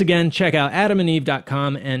 So once again, check out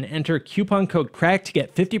adamandeve.com and enter coupon code CRACKED to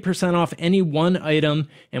get 50% off any one item.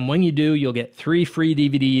 And when you do, you'll get 3 free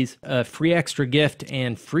DVDs, a free extra gift,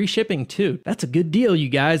 and free shipping too. That's a good deal, you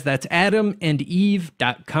guys. That's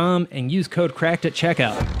adamandeve.com and use code CRACKED at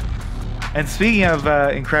checkout. And speaking of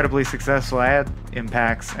incredibly successful ad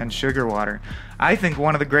impacts and sugar water, I think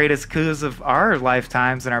one of the greatest coups of our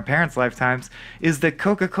lifetimes and our parents' lifetimes is that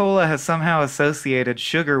Coca-Cola has somehow associated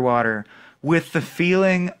sugar water with the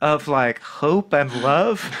feeling of like hope and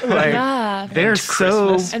love. Like, yeah. They're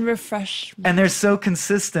so and refreshment. And they're so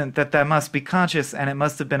consistent that must be conscious, and it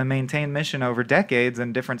must have been a maintained mission over decades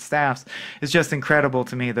and different staffs. It's just incredible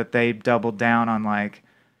to me that they doubled down on like,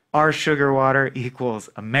 our sugar water equals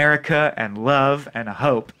America and love and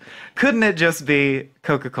hope. Couldn't it just be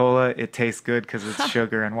Coca-Cola? It tastes good because it's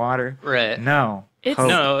sugar and water. Right. No.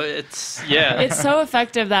 It's yeah. It's so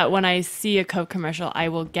effective that when I see a Coke commercial, I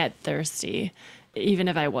will get thirsty, even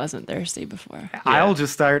if I wasn't thirsty before. Yeah. I'll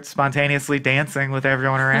just start spontaneously dancing with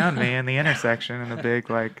everyone around me in the intersection in a big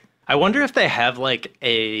like. I wonder if they have like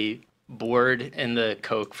a board in the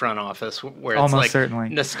Coke front office where it's almost like certainly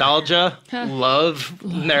nostalgia, love,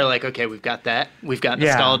 and they're like, okay, we've got that. We've got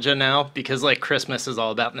nostalgia now, because like Christmas is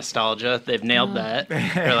all about nostalgia. They've nailed that.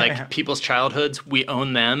 They're like people's childhoods, we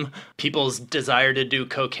own them. People's desire to do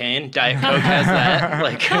cocaine, Diet Coke has that.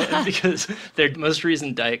 Like because their most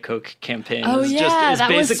recent Diet Coke campaign is that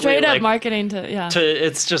basically was straight up like, marketing to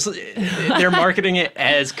it's just they're marketing it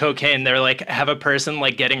as cocaine. They're like have a person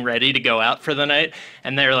like getting ready to go out for the night,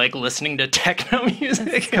 and they're like listening to techno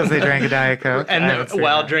music because they drank a Diet Coke and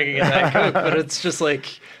while drinking a Diet Coke. But it's just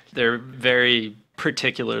like they're very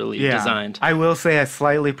particularly designed. I will say I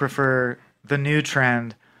slightly prefer the new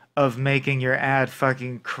trend of making your ad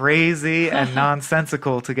fucking crazy and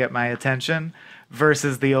nonsensical to get my attention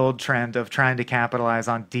versus the old trend of trying to capitalize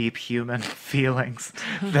on deep human feelings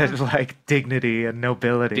that like dignity and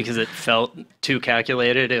nobility. Because it felt too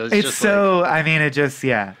calculated. It's just so, like, I mean, it just,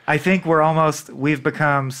 I think we've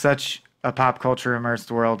become such a pop culture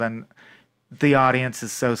immersed world, and the audience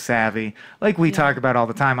is so savvy. Like we talk about all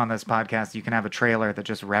the time on this podcast, you can have a trailer that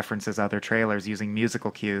just references other trailers using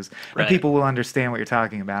musical cues, and people will understand what you're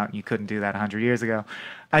talking about, and you couldn't do that 100 years ago.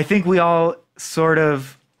 I think we all sort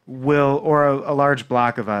of will, or a large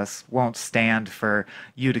block of us won't stand for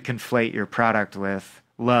you to conflate your product with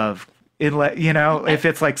love If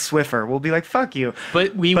it's like Swiffer, we'll be like, fuck you.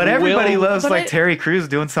 But everybody loves But like Terry Crews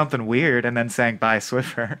doing something weird and then saying bye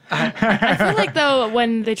Swiffer. I feel like though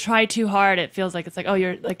when they try too hard, it feels like it's like, oh,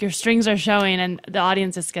 your strings are showing, and the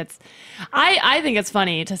audience just gets. I think it's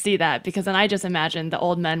funny to see that, because then I just imagine the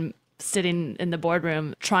old men sitting in the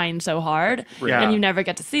boardroom trying so hard, Yeah. and you never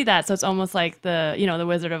get to see that. So it's almost like the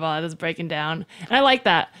Wizard of Oz is breaking down, and I like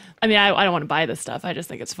that. I mean, I don't want to buy this stuff. I just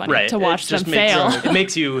think it's funny to watch them fail. It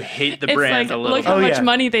makes you hate the It's brand like, a little. look how much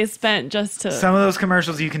money they spent just to. Some of those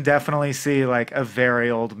commercials you can definitely see like a very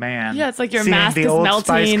old man. Yeah, it's like your seeing mask the is Old melting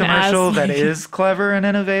Spice commercial as, that like- is clever and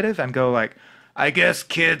innovative, and go like, I guess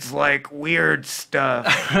kids like weird stuff.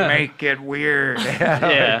 Make it weird.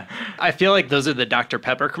 Yeah. I feel like those are the Dr.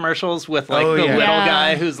 Pepper commercials with like Oh, the yeah. little Yeah.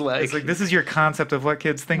 guy who's like, It's like, this is your concept of what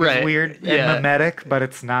kids think Right. is weird and Yeah. mimetic, but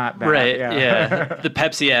it's not that. right. Yeah. The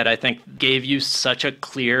Pepsi ad, I think, gave you such a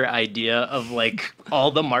clear idea of like all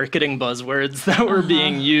the marketing buzzwords that were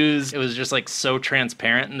being used. It was just like so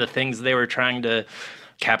transparent, and the things they were trying to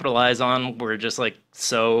capitalize on were just like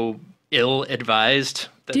so ill-advised.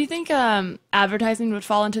 Do you think advertising would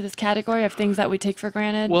fall into this category of things that we take for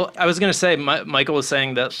granted? Well, I was going to say, Michael was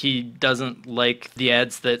saying that he doesn't like the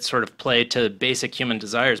ads that sort of play to basic human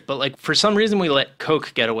desires, but like for some reason we let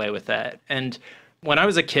Coke get away with that. And when I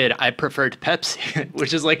was a kid, I preferred Pepsi,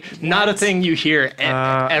 which is like not a thing you hear ever.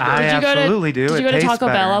 I absolutely do. Did you It go to tastes Taco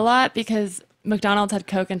better. Bell a lot? Because McDonald's had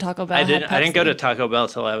Coke and Taco Bell I had Pepsi. didn't go to Taco Bell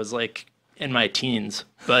till I was like in my teens,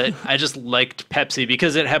 but I just liked Pepsi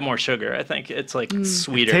because it had more sugar. I think it's like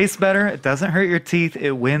sweeter. Tastes better. It doesn't hurt your teeth. It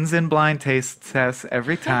wins in blind taste tests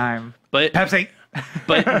every time. But Pepsi.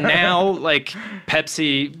 But now, like,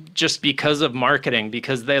 Pepsi, just because of marketing,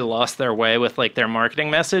 because they lost their way with, like, their marketing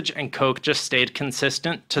message, and Coke just stayed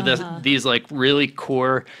consistent to these, like, really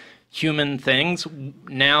core human things,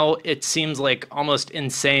 now it seems, like, almost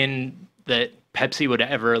insane that Pepsi would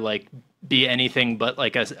ever, like, be anything but,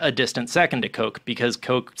 like, a distant second to Coke, because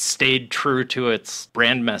Coke stayed true to its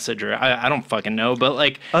brand message, or I don't fucking know, but,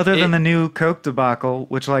 like... Other than the new Coke debacle,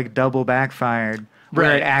 which, like, double backfired. Where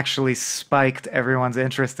Right. it actually spiked everyone's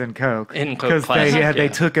interest in Coke. In Coke Because Classic, they yeah.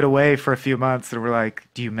 took it away for a few months and were like,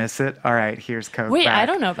 do you miss it? All right, here's Coke Wait, back. I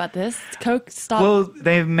don't know about this. Coke stopped. Well,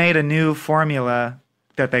 they've made a new formula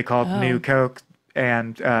that they called Oh. New Coke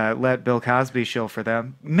and let Bill Cosby shill for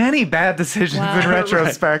them. Many bad decisions Wow. in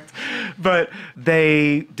retrospect. But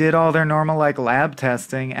they did all their normal like lab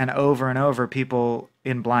testing, and over people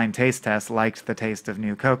in blind taste tests liked the taste of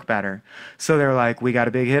New Coke better. So they're like, we got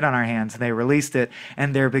a big hit on our hands, and they released it,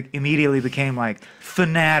 and they immediately became like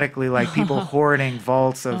fanatically like people hoarding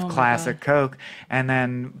vaults of classic Coke, and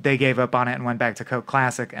then they gave up on it and went back to Coke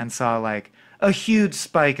Classic and saw like a huge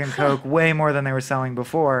spike in Coke, way more than they were selling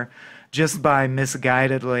before, just by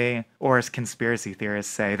misguidedly, or as conspiracy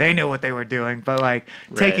theorists say, they knew what they were doing, but like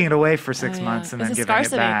taking it away for 6 months and It's then a giving it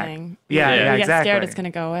scarcity back. thing. Yeah, Yeah. yeah, You get exactly. scared it's going to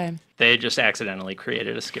go away. They just accidentally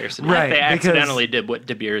created a scarcity. Right, They because accidentally did what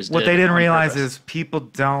De Beers did. What they didn't on realize purpose. is people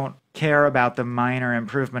don't care about the minor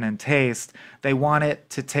improvement in taste. They want it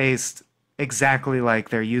to taste exactly like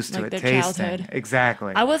they're used to Like it their tasting. childhood.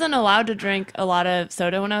 Exactly. I wasn't allowed to drink a lot of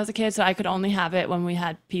soda when I was a kid, so I could only have it when we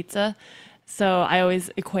had pizza. So I always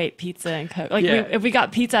equate pizza and Coke. Like Yeah. if we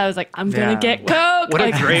got pizza, I was like, I'm Yeah. gonna get Coke. What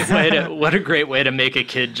Like, a great way to make a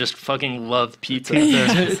kid just fucking love pizza.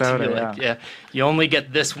 Pizza, To be soda, like, yeah. you only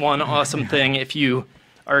get this one awesome thing if you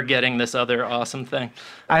are getting this other awesome thing.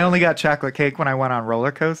 I only got chocolate cake when I went on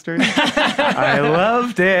roller coasters. I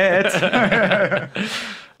loved it.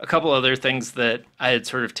 A couple other things that I had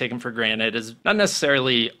sort of taken for granted is not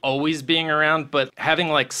necessarily always being around, but having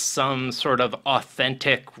like some sort of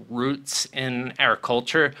authentic roots in our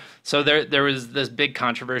culture. So there was this big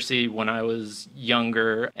controversy when I was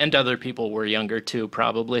younger, and other people were younger too,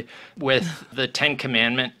 probably, with the Ten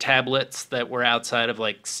Commandment tablets that were outside of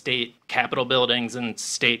like state capitol buildings and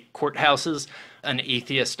state courthouses. An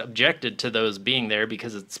atheist objected to those being there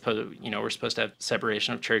because it's we're supposed to have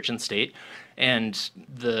separation of church and state, and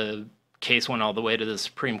the case went all the way to the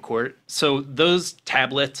Supreme Court. So those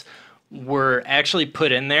tablets were actually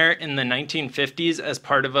put in there in the 1950s as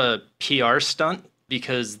part of a PR stunt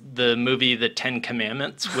because the movie The Ten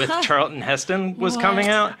Commandments with Charlton Heston was coming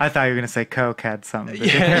out. I thought you were going to say Coke had something to do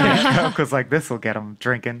with it. Coke was like, this will get them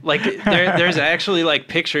drinking. Like there's actually like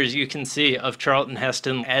pictures you can see of Charlton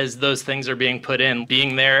Heston as those things are being put in,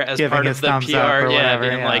 being there as Giving part his of the thumbs PR, up or whatever,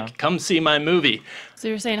 being yeah. like, come see my movie. so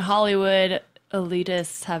you're saying Hollywood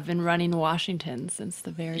elitists have been running Washington since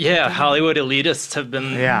the very Yeah, beginning. Hollywood elitists have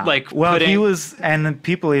been like well, putting... he was, and the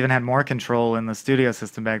people even had more control in the studio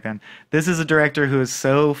system back then. This is a director who is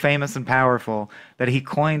so famous and powerful that he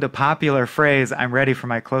coined a popular phrase, "I'm ready for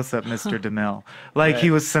my close-up, Mr. DeMille." Like,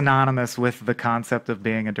 he was synonymous with the concept of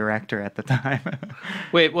being a director at the time.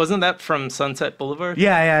 Wait, wasn't that from Sunset Boulevard?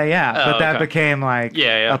 Yeah. But that okay. became like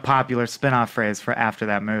Yeah. a popular spin-off phrase for after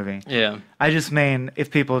that movie. Yeah. I just mean, if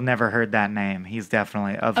people have never heard that name, he's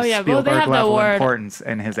definitely of Oh, yeah, well, they Spielberg have the level award. importance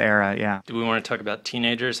in his era. Yeah. Do we want to talk about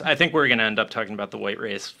teenagers? I think we're going to end up talking about the white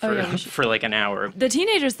race for, yeah, we should. for like an hour. The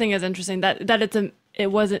teenagers thing is interesting. That didn't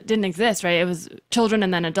exist, right? It was children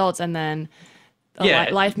and then adults and then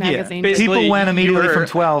Life magazine. basically, People went immediately you were- from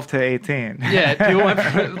 12 to 18. Yeah, people went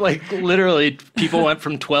from, like, literally, people went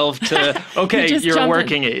from 12 to, okay, just you're jumped in.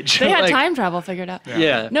 working age. They had Like, time travel figured out.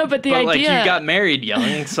 Yeah. No, but the like, idea- you got married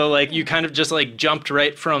young, so, like, you kind of just, like, jumped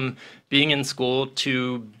right from being in school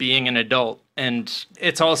to being an adult. And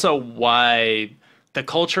it's also why the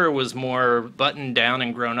culture was more buttoned down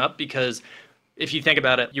and grown up, because if you think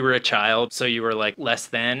about it, you were a child, so you were, like, less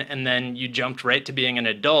than, and then you jumped right to being an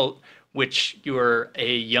adult, which you were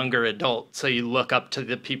a younger adult, so you look up to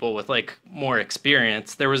the people with, like, more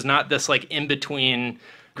experience. There was not this, like, in-between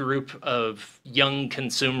group of young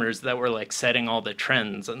consumers that were, like, setting all the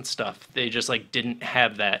trends and stuff. They just, like, didn't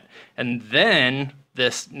have that. And then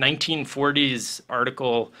this 1940s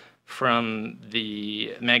article from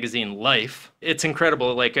the magazine Life, it's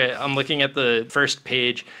incredible. Like, I'm looking at the first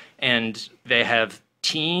page, and they have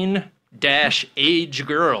teen-age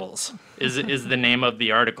girls is the name of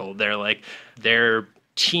the article. They're like, they're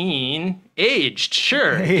teen aged,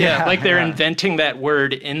 sure. Yeah, like they're inventing that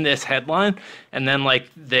word in this headline. And then, like,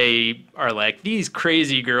 they are like, these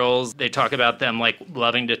crazy girls, they talk about them, like,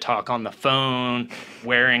 loving to talk on the phone,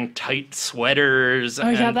 wearing tight sweaters. Oh,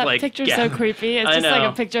 yeah, and, that like, picture's so creepy. It's I just like know.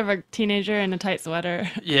 a picture of a teenager in a tight sweater.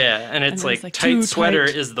 Yeah, and it's then it's, like too tight sweater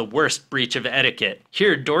tight. is the worst breach of etiquette.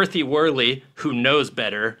 Here, Dorothy Worley, who knows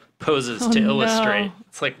better, poses to no. illustrate.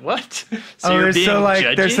 It's like, what? So Oh, you're they're being so like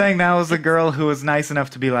judgy? they're saying that was a girl who was nice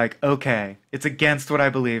enough to be like, okay, it's against what I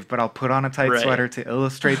believe, but I'll put on a tight Right. sweater to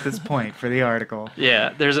illustrate this point for the article.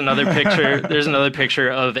 Yeah, there's another picture. There's another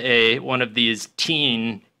picture of one of these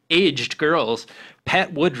teen-aged girls.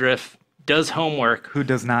 Pat Woodruff does homework Who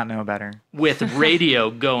does not know better? with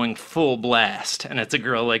radio going full blast, and it's a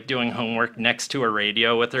girl, like, doing homework next to a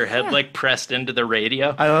radio with her head like pressed into the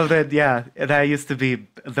radio. I love that. Yeah, that used to be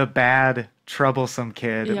the bad, troublesome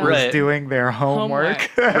kid Yeah. was Right. doing their homework.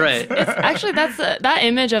 Right. Actually, that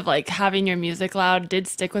image of like having your music loud did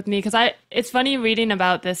stick with me because it's funny reading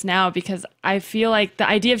about this now because I feel like the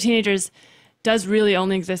idea of teenagers does really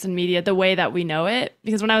only exist in media the way that we know it.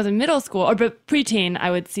 Because when I was in middle school or preteen,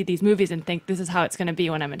 I would see these movies and think this is how it's going to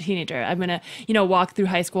be when I'm a teenager. I'm going to, walk through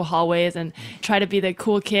high school hallways and try to be the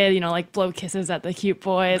cool kid, like blow kisses at the cute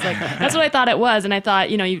boys. Like that's what I thought it was. And I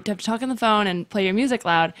thought, you have to talk on the phone and play your music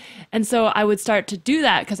loud. And so I would start to do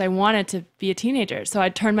that because I wanted to be a teenager. So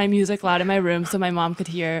I'd turn my music loud in my room so my mom could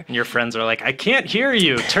hear. And your friends are like, I can't hear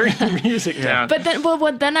you. Turn your music down. But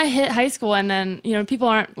then I hit high school and then, people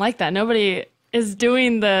aren't like that. Nobody is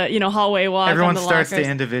doing the, hallway walk. Everyone on the starts lockers. to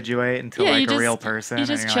individuate into Yeah, like you a just- real person. You and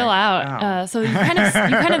just you're chill like, out. oh. So you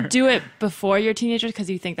kind of do it before you're teenagers because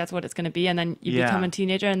you think that's what it's going to be, and then you Yeah. become a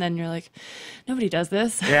teenager, and then you're like, nobody does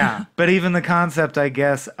this. Yeah, but even the concept, I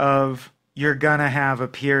guess, of you're gonna have a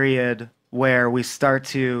period where we start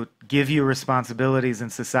to give you responsibilities in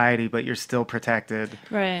society, but you're still protected.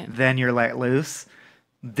 Right. Then you're let loose.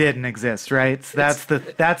 Didn't exist, right? So that's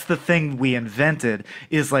the thing we invented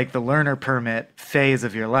is like the learner permit phase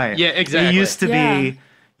of your life. Yeah, exactly. It used to Yeah. be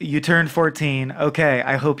you turned 14. Okay,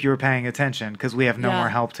 I hope you were paying attention because we have no Yeah. more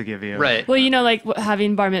help to give you. Right. Well, like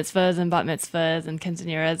having bar mitzvahs and bat mitzvahs and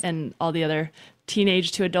quinceañeras and all the other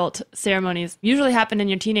teenage to adult ceremonies usually happen in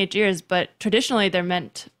your teenage years, but traditionally they're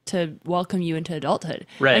meant to welcome you into adulthood.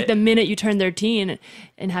 Right. Like the minute you turn 13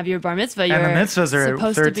 and have your bar mitzvah, you're And the mitzvahs are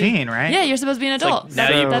supposed to be- 13, right? Yeah, you're supposed to be an adult. Now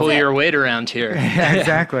you That's pull it. your weight around here. Yeah,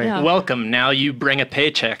 exactly. Yeah. Welcome. Now you bring a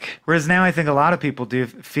paycheck. Whereas now I think a lot of people do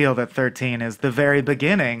feel that 13 is the very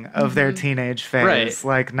beginning of their teenage phase. Right.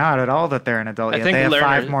 Like, not at all that they're an adult I yet. think They have 5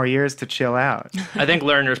 learners- more years to chill out. I think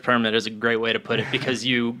learner's permit is a great way to put it because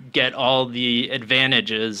you get all the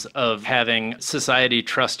advantages of having society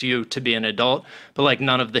trust you to be an adult, but like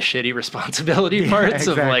none of the shitty responsibility parts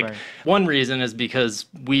of like exactly. one reason is because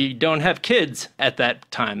we don't have kids at that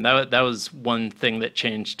time. That was one thing that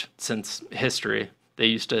changed since history. they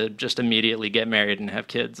used to just immediately get married and have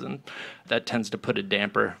kids, and that tends to put a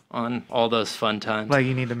damper on all those fun times. Like,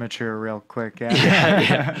 you need to mature real quick. Yeah.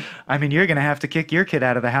 Yeah. I mean, you're going to have to kick your kid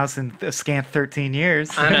out of the house in a scant 13 years.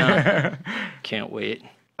 I know. Can't wait.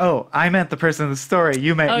 Oh, I meant the person in the story.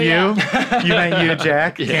 You meant you. Yeah. You meant you,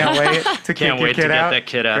 Jack. Can't wait to kick your kid out. Get that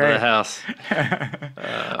kid out of the house.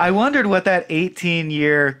 I wondered what that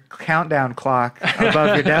 18-year countdown clock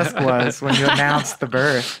above your desk was when you announced the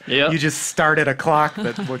birth. Yep. You just started a clock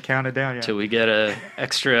that would count it down. Yeah. Till we get a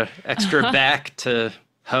extra back to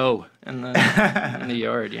hoe in the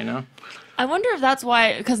yard, you know? I wonder if that's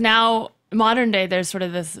why, because now modern day, there's sort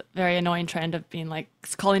of this very annoying trend of being like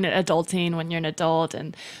calling it adulting when you're an adult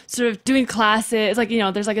and sort of doing classes. Like, you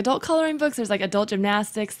know, there's like adult coloring books, there's like adult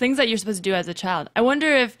gymnastics, things that you're supposed to do as a child. I wonder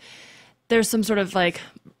if there's some sort of like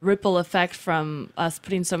ripple effect from us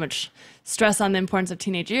putting so much stress on the importance of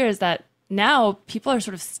teenage years that now people are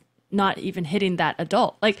sort of not even hitting that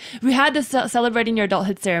adult. Like, we had this celebrating your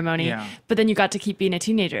adulthood ceremony, but then you got to keep being a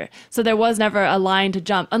teenager. So there was never a line to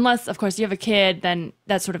jump. Unless, of course, you have a kid, then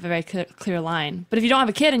that's sort of a very clear line. But if you don't have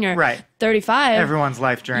a kid and you're 35, everyone's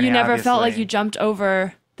life journey, you never obviously felt like you jumped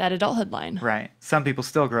over that adulthood line. Right. Some people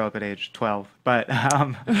still grow up at age 12. But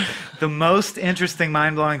the most interesting,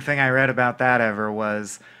 mind-blowing thing I read about that ever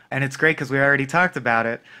was, and it's great because we already talked about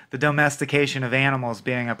it, the domestication of animals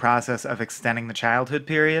being a process of extending the childhood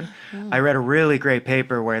period. I read a really great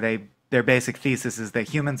paper where their basic thesis is that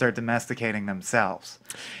humans are domesticating themselves.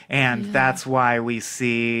 And that's why we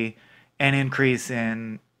see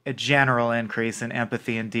a general increase in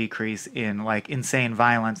empathy and decrease in like insane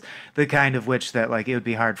violence, the kind of which that like it would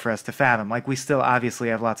be hard for us to fathom. Like, we still obviously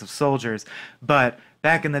have lots of soldiers, but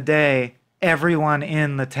back in the day, everyone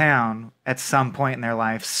in the town at some point in their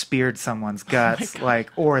life speared someone's guts,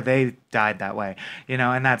 or they died that way, you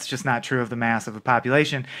know, and that's just not true of the mass of the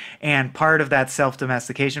population. And part of that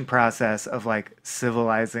self-domestication process of like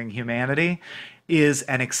civilizing humanity is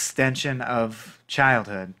an extension of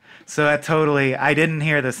childhood. So that totally, I didn't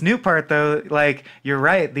hear this new part though. Like, you're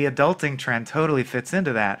right, the adulting trend totally fits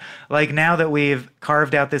into that. Like, now that we've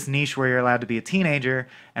carved out this niche where you're allowed to be a teenager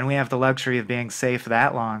and we have the luxury of being safe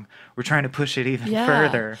that long, we're trying to push it even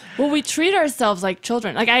further. Well, we treat ourselves like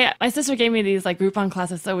children. Like, my sister gave me these like Groupon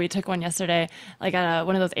classes, so we took one yesterday, like at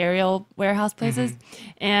one of those aerial warehouse places.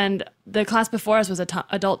 And the class before us was a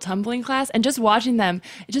adult tumbling class, and just watching them,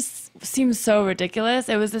 it just seems so ridiculous.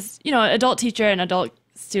 It was this, you know, adult teacher and adult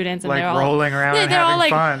students, and like they're all rolling around and they're having all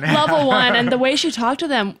like fun. level 1, and the way she talked to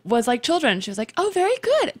them was like children. She was like, "Oh, very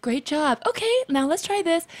good, great job. Okay, now let's try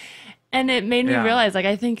this," and it made me realize, like,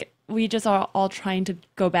 I think we just are all trying to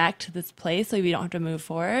go back to this place so we don't have to move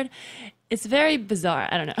forward. It's very bizarre.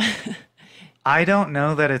 I don't know. I don't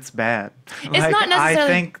know that it's bad. It's not necessarily. I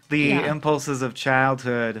think the impulses of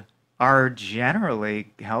childhood are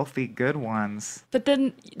generally healthy, good ones. But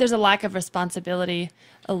then there's a lack of responsibility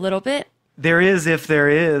a little bit. There is, if there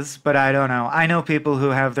is, but I don't know. I know people who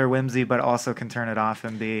have their whimsy but also can turn it off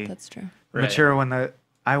and be That's true. mature when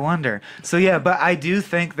I wonder. So yeah, but I do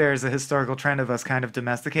think there's a historical trend of us kind of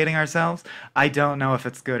domesticating ourselves. I don't know if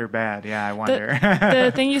it's good or bad. Yeah, I wonder.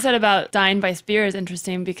 The thing you said about dying by spear is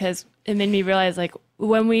interesting because it made me realize, like,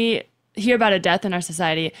 when we hear about a death in our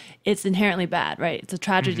society, it's inherently bad, right? It's a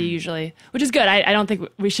tragedy usually, which is good. I don't think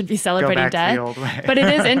we should be celebrating death. Go back to the old way. But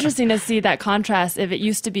it is interesting to see that contrast. If it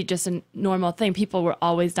used to be just a normal thing, people were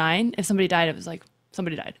always dying. If somebody died, it was like,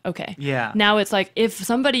 somebody died. Okay. Yeah. Now it's like, if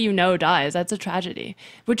somebody you know dies, that's a tragedy,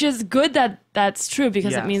 which is good that that's true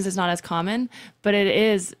because it means it's not as common, but it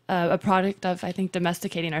is a product of, I think,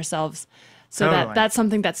 domesticating ourselves so that that's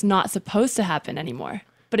something that's not supposed to happen anymore.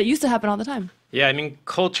 But it used to happen all the time. Yeah, I mean,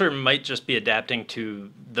 culture might just be adapting to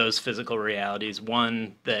those physical realities.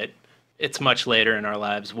 One, that it's much later in our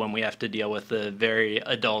lives when we have to deal with the very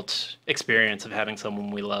adult experience of having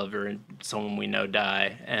someone we love or someone we know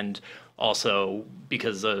die. And also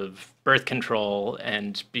because of birth control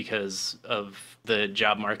and because of the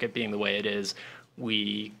job market being the way it is,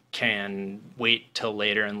 we can wait till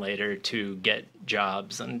later and later to get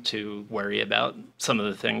jobs and to worry about some of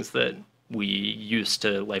the things that we used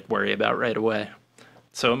to like worry about right away.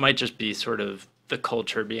 So it might just be sort of the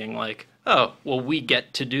culture being like, oh, well, we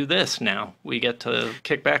get to do this now. We get to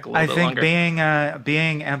kick back a little bit longer. I think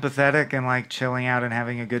being empathetic and like chilling out and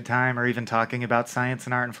having a good time, or even talking about science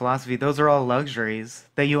and art and philosophy, those are all luxuries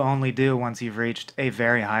that you only do once you've reached a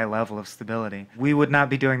very high level of stability. We would not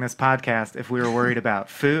be doing this podcast if we were worried about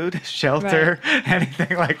food, shelter,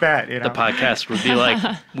 anything like that. You know? The podcast would be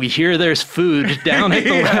like, we hear there's food down at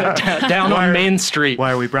the down on Main Street.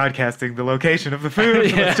 Why are we broadcasting the location of the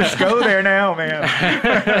food? Let's just go there now,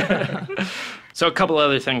 man. So a couple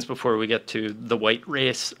other things before we get to the white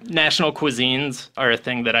race. National cuisines are a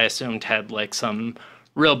thing that I assumed had like some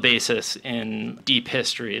real basis in deep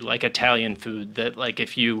history, like Italian food, that like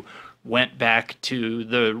if you went back to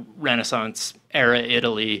the Renaissance era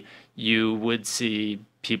Italy, you would see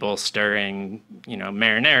people stirring,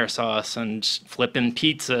 marinara sauce and flipping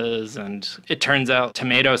pizzas. And it turns out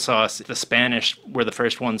tomato sauce, the Spanish were the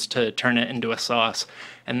first ones to turn it into a sauce.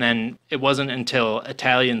 And then it wasn't until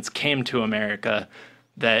Italians came to America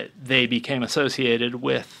that they became associated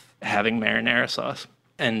with having marinara sauce.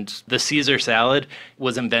 And the Caesar salad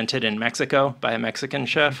was invented in Mexico by a Mexican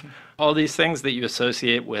chef. All these things that you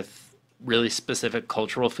associate with really specific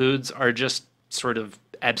cultural foods are just sort of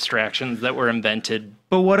abstractions that were invented.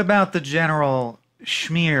 But what about the general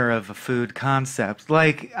schmear of a food concept?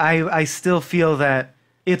 Like, I still feel that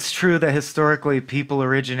it's true that historically people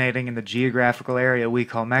originating in the geographical area we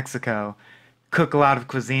call Mexico cook a lot of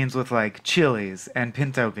cuisines with like chilies and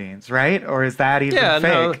pinto beans, right? Or is that even fake?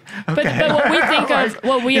 No. Okay. But what we think of,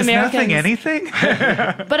 what we is Americans... nothing anything?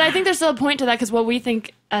 But I think there's still a point to that, because what we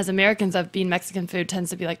think as Americans of being Mexican food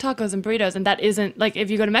tends to be like tacos and burritos, and that isn't, like, if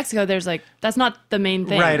you go to Mexico, there's like, that's not the main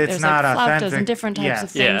thing. Right, it's there's not like flautas authentic. and different types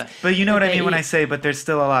of things. Yeah. But you know what that I they mean when eat. I say, but there's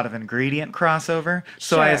still a lot of ingredient crossover.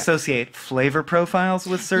 So I Sure. associate flavor profiles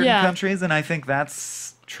with certain Yeah. countries, and I think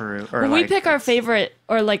that's true. Or Well, we like, pick our favorite,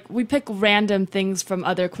 or like we pick random things from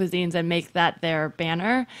other cuisines and make that their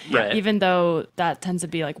banner, Right. even though that tends to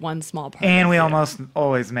be like one small part. and of we it. almost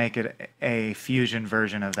always make it a fusion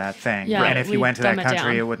version of that thing. Yeah, and if you we went to that dumb it country,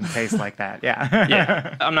 down. it wouldn't taste like that. Yeah.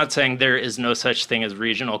 Yeah. I'm not saying there is no such thing as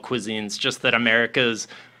regional cuisines, just that America's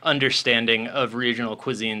understanding of regional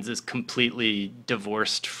cuisines is completely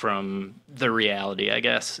divorced from the reality, I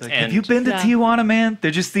guess. Like, have you been to Yeah. Tijuana, man?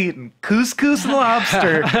 They're just eating couscous and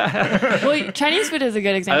lobster. Well, Chinese food is a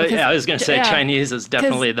good example. I was going to say yeah. Chinese is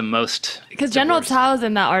definitely the most. Because General divorced. Tso's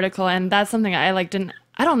in that article, and that's something I like didn't.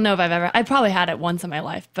 I don't know if I probably had it once in my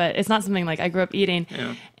life, but it's not something like I grew up eating.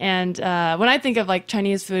 Yeah. And when I think of like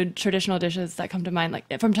Chinese food, traditional dishes that come to mind,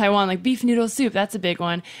 like from Taiwan, like beef noodle soup, that's a big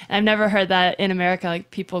one. And I've never heard that in America,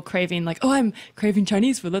 like people craving like, oh, I'm craving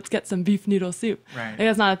Chinese food. Let's get some beef noodle soup. Right. Like,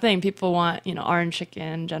 that's not a thing. People want, orange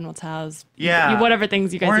chicken, General Tso's, Yeah. whatever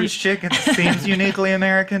things you guys Orange eat. chicken seems uniquely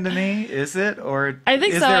American to me. Is it? Or I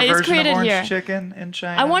think is so. there a It's version created of orange here. chicken in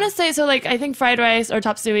China? I want to say, so like, I think fried rice or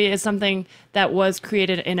chop suey is something that was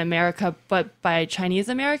created in America, but by Chinese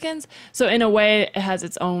Americans. So in a way, it has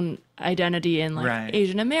its own identity in like Right.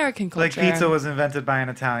 Asian American culture. Like pizza was invented by an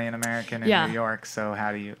Italian American in Yeah. New York, so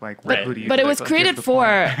how do you Right. who do you? But it was give created the for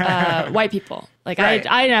point? white people. Like Right.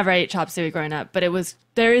 I never ate chop suey growing up, but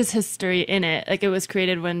there is history in it. Like it was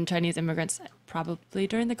created when Chinese immigrants, probably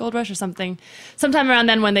during the gold rush or something, sometime around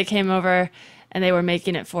then when they came over and they were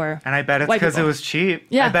making it for. And I bet it's white because it people. was cheap.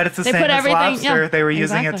 Yeah. I bet it's the They same put as everything- lobster. yeah, They were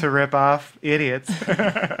using it exactly. to rip off idiots.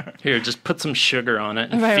 Here, just put some sugar on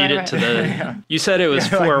it and Right, feed right, it right. to the. You said it was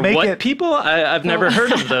Yeah, like, for make what it- people? I've never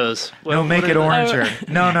heard of those. No, make it are oranger.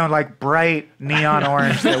 Oh. No, like bright neon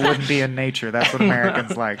orange that wouldn't be in nature. That's what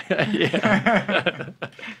Americans like.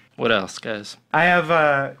 What else, guys? I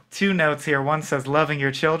have two notes here. One says loving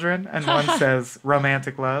your children, and one says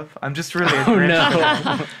romantic love. I'm just really a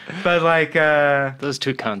Grinch. But like, Those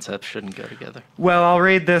two concepts shouldn't go together. well, I'll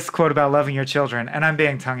read this quote about loving your children, and I'm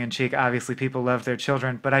being tongue-in-cheek. Obviously, people love their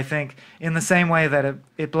children, but I think in the same way that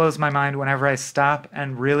it blows my mind whenever I stop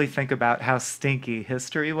and really think about how stinky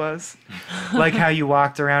history was. Like how you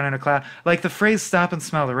walked around in a cloud. Like the phrase stop and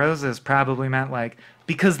smell the roses probably meant like,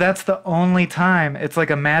 because that's the only time it's like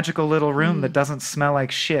a magical little room that doesn't smell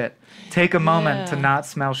like shit. Take a moment to Yeah. not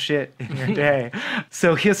smell shit in your day.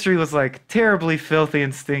 So history was like terribly filthy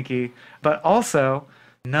and stinky, but also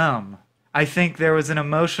numb. I think there was an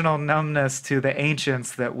emotional numbness to the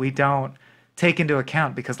ancients that we don't take into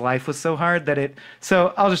account because life was so hard that it.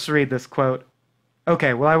 So I'll just read this quote.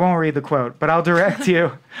 Okay, well, I won't read the quote, but I'll direct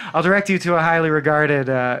you. I'll direct you to a highly regarded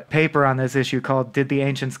paper on this issue called "Did the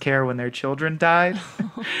Ancients Care When Their Children Died?"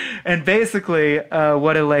 And basically,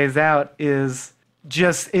 what it lays out is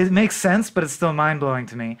just it makes sense, but it's still mind blowing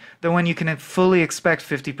to me that when you can fully expect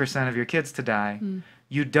 50% of your kids to die,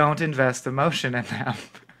 you don't invest emotion in them.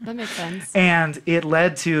 That makes sense. And it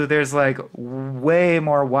led to there's like way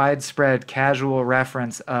more widespread casual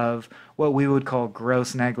reference of what we would call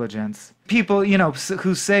gross negligence. People,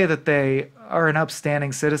 who say that they are an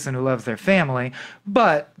upstanding citizen who loves their family,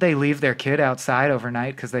 but they leave their kid outside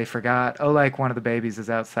overnight because they forgot, oh, like one of the babies is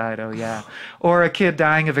outside, oh yeah. Or a kid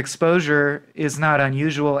dying of exposure is not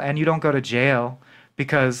unusual and you don't go to jail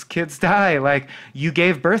because kids die. Like, you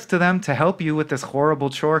gave birth to them to help you with this horrible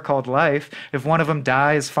chore called life. If one of them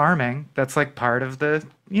dies farming, that's like part of the,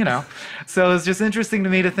 you know. So it's just interesting to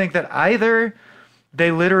me to think that either they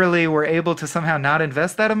literally were able to somehow not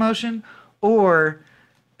invest that emotion, or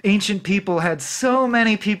ancient people had so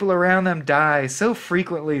many people around them die so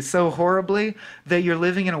frequently, so horribly, that you're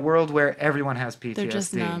living in a world where everyone has PTSD. They're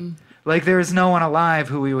just numb. Like, there is no one alive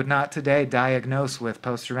who we would not today diagnose with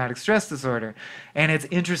post-traumatic stress disorder. And it's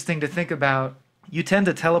interesting to think about. You tend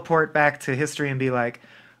to teleport back to history and be like,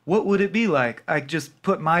 what would it be like? I just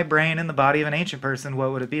put my brain in the body of an ancient person.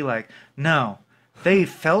 What would it be like? No. They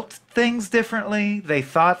felt things differently. They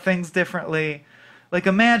thought things differently. Like,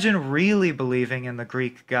 imagine really believing in the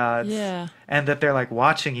Greek gods, and that they're like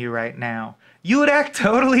watching you right now. You would act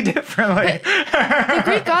totally differently. The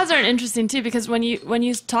Greek gods are interesting too, because when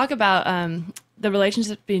you talk about the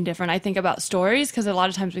relationships being different, I think about stories, because a lot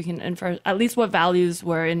of times we can infer at least what values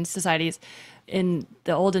were in societies in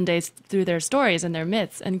the olden days through their stories and their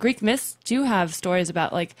myths. And Greek myths do have stories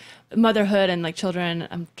about like motherhood and like children.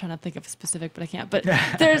 I'm trying to think of a specific, but I can't. But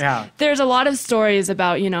there's a lot of stories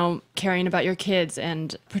about, you know, caring about your kids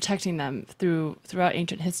and protecting them throughout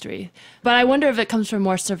ancient history. But I wonder if it comes from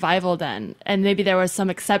more survival then, and maybe there were some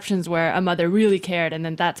exceptions where a mother really cared, and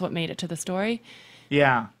then that's what made it to the story.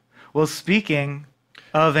 Yeah. Well, speaking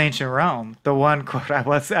of ancient Rome, the one quote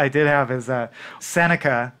I did have is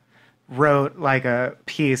Seneca wrote like a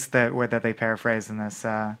piece that they paraphrase in this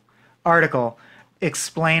article,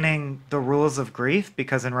 explaining the rules of grief,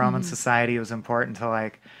 because in Roman society it was important to,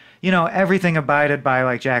 like, you know, everything abided by,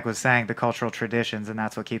 like Jack was saying, the cultural traditions, and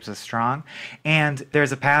that's what keeps us strong. And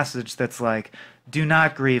there's a passage that's like, do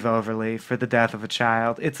not grieve overly for the death of a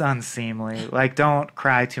child. It's unseemly. Like, don't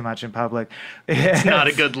cry too much in public. It's not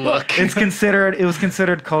a good look. It was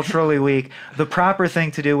considered culturally weak. The proper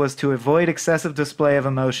thing to do was to avoid excessive display of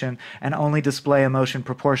emotion and only display emotion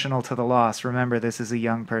proportional to the loss. Remember, this is a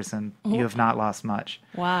young person. You have not lost much.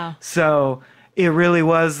 Wow. So it really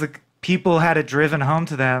was, people had it driven home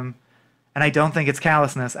to them. And I don't think it's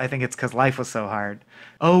callousness. I think it's because life was so hard.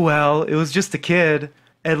 Oh, well, it was just a kid.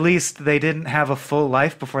 At least they didn't have a full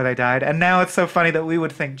life before they died. And now it's so funny that we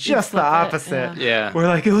would think just the opposite. Yeah. We're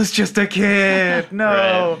like, it was just a kid.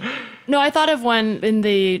 No. Right. No, I thought of when in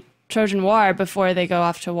the Trojan War, before they go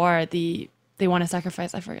off to war, they want to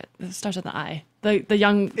sacrifice, I forget, it starts with an I. The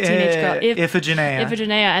young teenage girl. Iphigenia.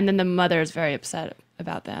 Iphigenia, and then the mother is very upset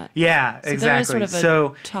about that. Yeah, so exactly.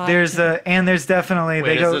 So there's definitely.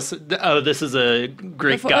 Wait, this is a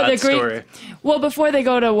Greek god story. Well, before they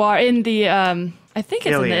go to war, in the I think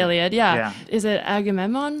it's Iliad. in the Iliad. Yeah. Is it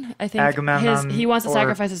Agamemnon? I think he wants to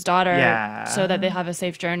sacrifice his daughter so that they have a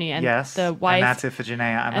safe journey. And the wife, and that's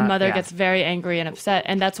Iphigenia. Mother gets very angry and upset,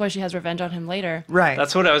 and that's why she has revenge on him later. Right.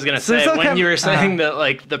 That's what I was gonna say. When you were saying that,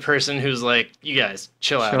 like, the person who's like, "You guys,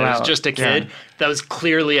 chill out. It was just a kid." Yeah. That was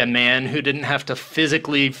clearly a man who didn't have to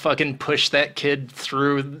physically fucking push that kid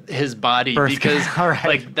through his body because,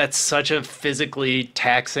 like, that's such a physically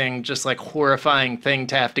taxing, just like horrifying thing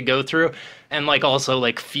to have to go through. And, like, also,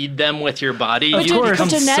 like, feed them with your body. You become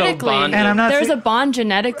so bonded. And there's a bond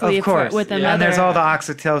genetically with the mother. And there's all the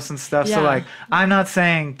oxytocin stuff. Yeah. So, like, I'm not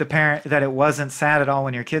saying the parent that it wasn't sad at all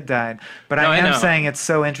when your kid died. But I am saying it's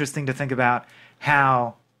so interesting to think about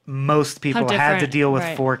how most people had to deal with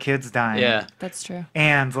 4 kids dying. Yeah. That's true.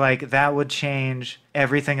 And, like, that would change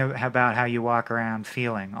everything about how you walk around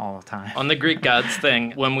feeling all the time. On the Greek gods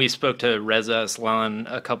thing, when we spoke to Reza Aslan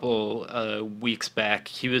a couple weeks back,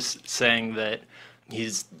 he was saying that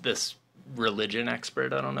he's this religion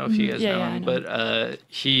expert. I don't know if you guys know him, but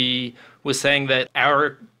he was saying that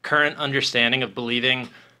our current understanding of believing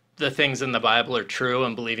the things in the Bible are true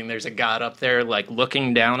and believing there's a God up there, like,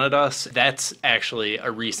 looking down at us, that's actually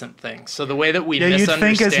a recent thing. So the way that we misunderstand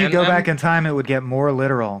you'd think as you go back in time, it would get more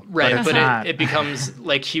literal. Right, but it becomes,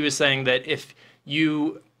 like, he was saying that if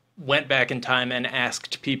you went back in time and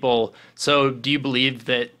asked people, so do you believe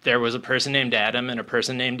that there was a person named Adam and a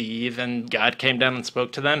person named Eve and God came down and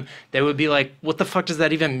spoke to them? They would be like, what the fuck does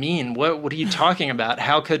that even mean? What are you talking about?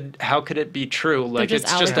 How could it be true? Like,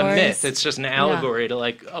 it's just a myth. It's just an allegory to,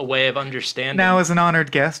 like, a way of understanding. Now, as an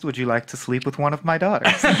honored guest, would you like to sleep with one of my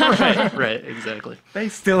daughters? right, exactly. They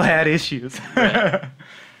still had issues. Right.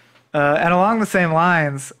 And along the same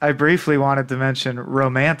lines, I briefly wanted to mention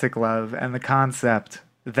romantic love and the concept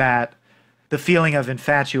that the feeling of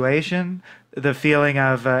infatuation, the feeling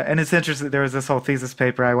of, and it's interesting, there was this whole thesis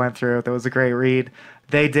paper I went through that was a great read.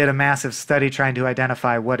 They did a massive study trying to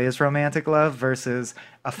identify what is romantic love versus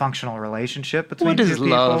a functional relationship between two people. What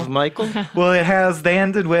is love, Michael? Well, they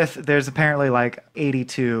ended with, there's apparently like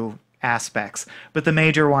 82 aspects. But the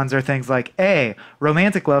major ones are things like A,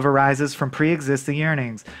 romantic love arises from pre-existing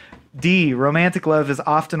yearnings. D, romantic love is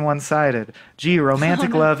often one-sided. G,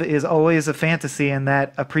 romantic love is always a fantasy in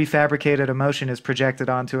that a prefabricated emotion is projected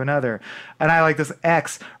onto another. And I like this.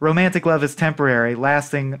 X, romantic love is temporary,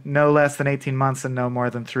 lasting no less than 18 months and no more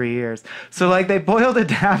than 3 years. So like they boiled it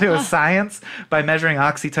down to a science by measuring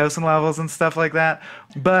oxytocin levels and stuff like that.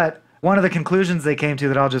 But one of the conclusions they came to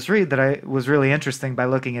that I'll just read that I was really interesting by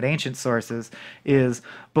looking at ancient sources is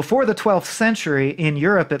before the 12th century, in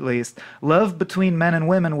Europe at least, love between men and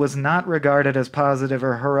women was not regarded as positive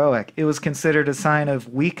or heroic. It was considered a sign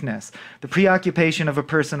of weakness, the preoccupation of a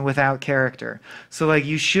person without character. So like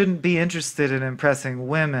you shouldn't be interested in impressing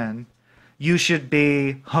women. You should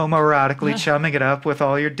be homoerotically chumming it up with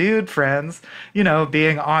all your dude friends, you know,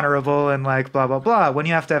 being honorable and like blah, blah, blah. When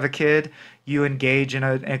you have to have a kid, you engage in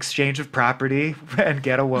an exchange of property and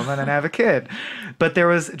get a woman and have a kid. But there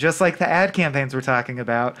was, just like the ad campaigns we're talking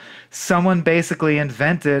about, someone basically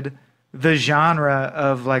invented the genre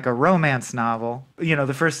of like a romance novel. You know,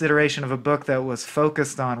 the first iteration of a book that was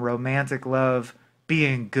focused on romantic love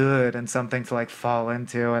being good and something to like fall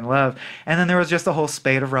into and love. And then there was just a whole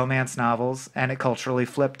spate of romance novels, and it culturally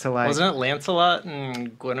flipped to like... Wasn't it Lancelot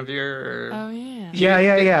and Guinevere? Oh, yeah.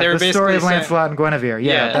 Yeah. The story of Lancelot and Guinevere.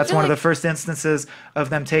 Yeah, that's one of like... the first instances of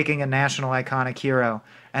them taking a national iconic hero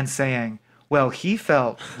and saying, well, he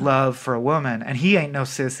felt love for a woman, and he ain't no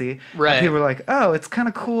sissy. Right. And people were like, oh, it's kind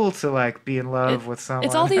of cool to like be in love with someone.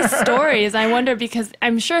 It's all these stories. I wonder, because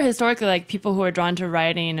I'm sure historically, like people who are drawn to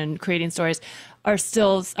writing and creating stories are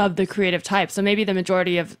still of the creative type. So maybe the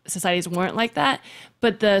majority of societies weren't like that.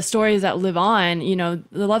 But the stories that live on, you know,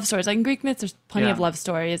 the love stories, like in Greek myths, there's plenty of love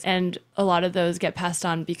stories. And a lot of those get passed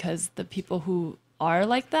on because the people who are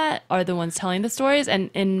like that are the ones telling the stories. And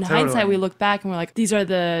in hindsight, we look back and we're like, these are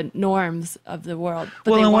the norms of the world.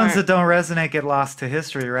 But well, the ones weren't. that don't resonate get lost to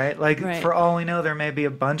history, right? Like, for all we know, there may be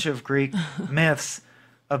a bunch of Greek myths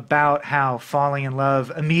about how falling in love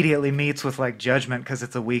immediately meets with like judgment because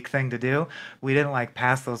it's a weak thing to do. We didn't like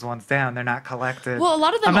pass those ones down. They're not collected. Well, a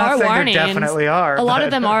lot of them I'm not are saying warnings. There definitely are. A lot of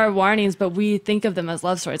them are warnings, but we think of them as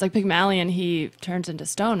love stories. Like Pygmalion, he turns into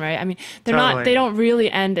stone, right? I mean, they're not. They don't really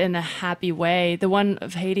end in a happy way. The one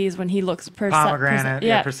of Hades when he looks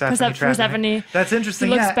pomegranate, Persephone. That's interesting.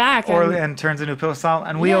 He looks back and turns into a pillow of salt.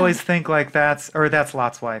 And we always think like that's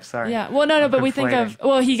Lot's wife. Sorry. Yeah. Well, no, but we think of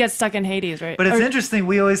he gets stuck in Hades, right? But it's interesting.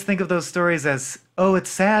 We always think of those stories as, oh, it's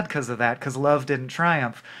sad because of that, because love didn't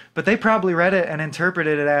triumph. But they probably read it and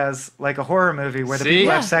interpreted it as like a horror movie where the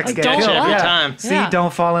people have sex, get killed. Every time. See,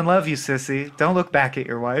 don't fall in love, you sissy. Don't look back at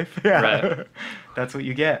your wife. Right. That's what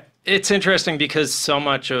you get. It's interesting because so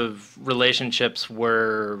much of relationships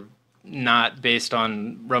were not based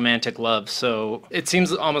on romantic love. So it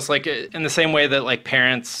seems almost like in the same way that like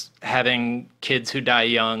parents having kids who die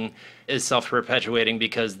young is self-perpetuating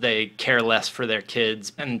because they care less for their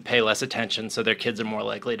kids and pay less attention, so their kids are more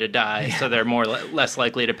likely to die, so they're less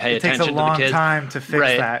likely to pay attention to the kids. It takes a long time to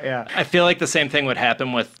fix that, yeah. I feel like the same thing would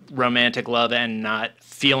happen with romantic love and not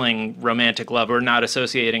feeling romantic love or not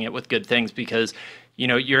associating it with good things because, you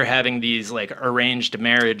know, you're having these like arranged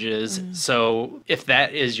marriages, so if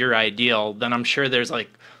that is your ideal, then I'm sure there's like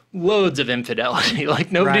loads of infidelity.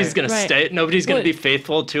 Like nobody's going to stay, nobody's going to be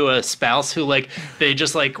faithful to a spouse who like they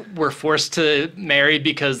just like were forced to marry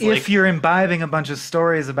because like, if you're imbibing a bunch of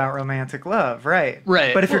stories about romantic love, right.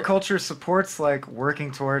 But if your culture supports like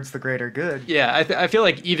working towards the greater good. Yeah, I feel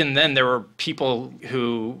like even then there were people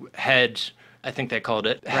who had, I think they called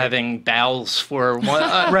it having bowels for one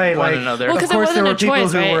another. Well, of course, there were people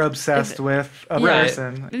choice, who were obsessed with a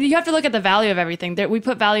person. You have to look at the value of everything. We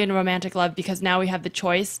put value in romantic love because now we have the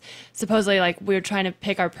choice. Supposedly, like we're trying to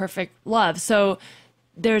pick our perfect love. So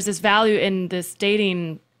there's this value in this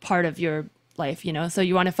dating part of your life, you know? So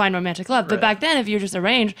you want to find romantic love. But back then, if you're just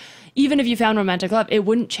arranged, even if you found romantic love, it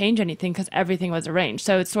wouldn't change anything because everything was arranged.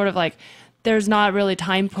 So it's sort of like there's not really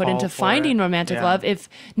time put into finding romantic love if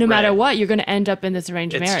no matter what, you're going to end up in this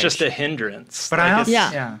arranged marriage. It's just a hindrance. But like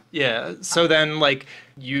Yeah. So then like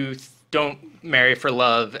you don't marry for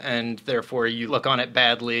love and therefore you look on it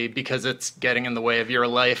badly because it's getting in the way of your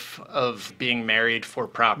life of being married for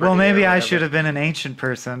property. Well, maybe I should have been an ancient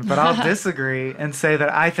person, but I'll disagree and say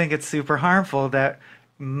that I think it's super harmful that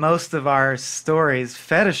most of our stories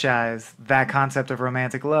fetishize that concept of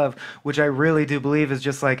romantic love, which I really do believe is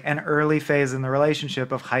just like an early phase in the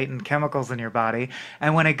relationship of heightened chemicals in your body.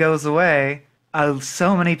 And when it goes away,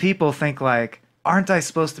 so many people think like, aren't I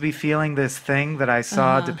supposed to be feeling this thing that I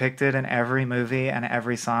saw depicted in every movie and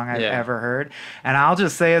every song I've ever heard? And I'll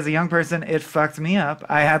just say as a young person, it fucked me up.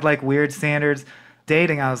 I had like weird standards.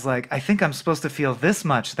 dating, I was like, I think I'm supposed to feel this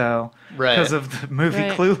much, though, Right. because of the movie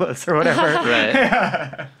Right. Clueless or whatever.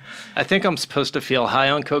 Right. I think I'm supposed to feel high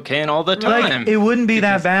on cocaine all the time. Like, it wouldn't be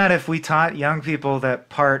that bad if we taught young people that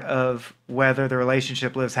part of whether the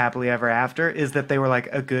relationship lives happily ever after is that they were like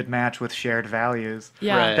a good match with shared values.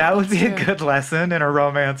 Yeah, Right. That would be that's a true. good lesson in a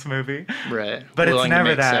romance movie. Right. But it's Willing to never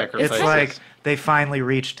make that. sacrifices. It's like they finally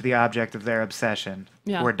reached the object of their obsession.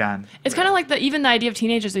 Yeah. We're done. It's kind of like even the idea of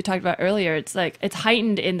teenagers we talked about earlier. It's like it's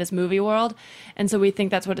heightened in this movie world, and so we think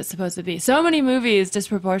that's what it's supposed to be. So many movies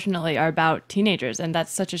disproportionately are about teenagers, and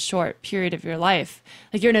that's such a short period of your life.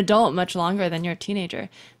 Like you're an adult much longer than you're a teenager,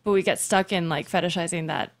 but we get stuck in like fetishizing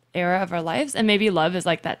that era of our lives, and maybe love is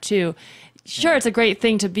like that too. Sure, it's a great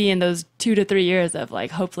thing to be in those 2 to 3 years of like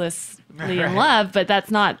hopelessly in love, but that's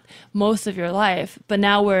not most of your life. But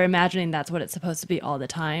now we're imagining that's what it's supposed to be all the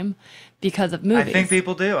time because of movies. I think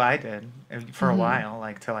people do. I did for Mm-hmm. a while,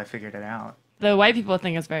 like till I figured it out. The white people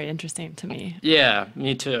thing is very interesting to me. Yeah,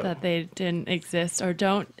 me too. That they didn't exist or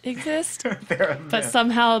don't exist, They're a but myth.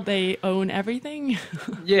 somehow they own everything.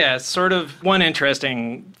 Yeah, sort of one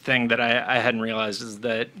interesting thing that I hadn't realized is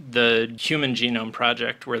that the Human Genome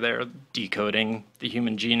Project, where they're decoding the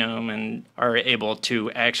human genome and are able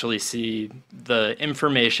to actually see the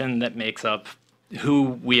information that makes up who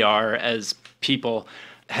we are as people,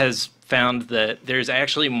 has found that there's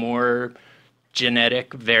actually more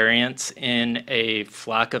genetic variance in a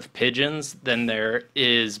flock of pigeons than there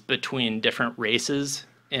is between different races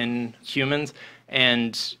in humans.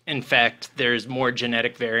 And in fact, there's more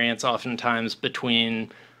genetic variance oftentimes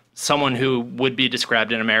between someone who would be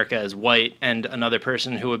described in America as white and another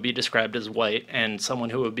person who would be described as white and someone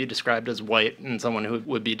who would be described as white and someone who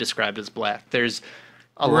would be described as black. There's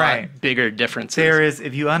a Right. lot bigger differences. There is,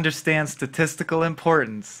 if you understand statistical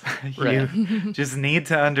importance, Right. you just need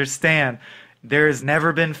to understand there has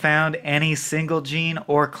never been found any single gene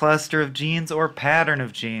or cluster of genes or pattern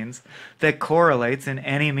of genes that correlates in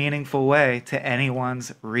any meaningful way to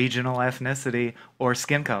anyone's regional ethnicity or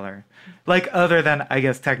skin color. Like, other than, I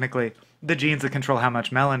guess, technically, the genes that control how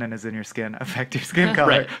much melanin is in your skin affect your skin color,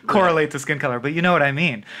 Right. correlate to skin color. But you know what I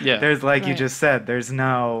mean. Yeah. There's, like you Right. just said, there's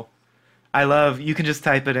no... I love, you can just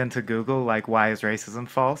type it into Google, like, why is racism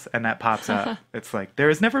false? And that pops up. It's like, there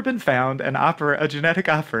has never been found a genetic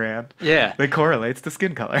operand Yeah. that correlates to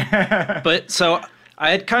skin color. But so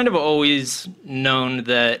I had kind of always known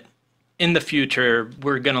that in the future,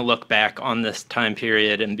 we're going to look back on this time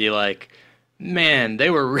period and be like, man, they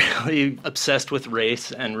were really obsessed with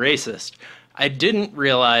race and racist. I didn't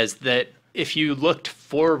realize that if you looked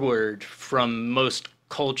forward from most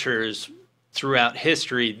cultures throughout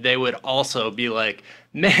history, they would also be like,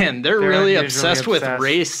 man, they're really usually obsessed with obsessed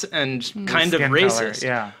race and kind of skin color, racist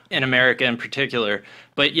yeah. in America in particular.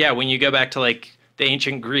 But yeah, when you go back to like the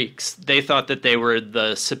ancient Greeks, they thought that they were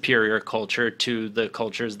the superior culture to the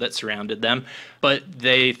cultures that surrounded them, but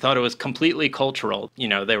they thought it was completely cultural. You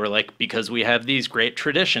know, they were like, because we have these great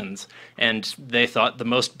traditions, and they thought the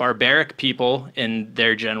most barbaric people in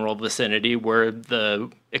their general vicinity were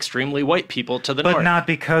the extremely white people to the north. But not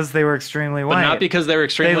because they were extremely white. But not because they were They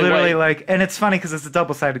extremely literally, white. like, and it's funny because it's a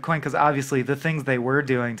double-sided coin, because obviously the things they were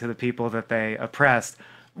doing to the people that they oppressed,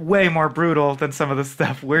 way more brutal than some of the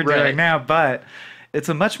stuff we're Right. doing now, but it's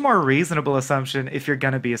a much more reasonable assumption if you're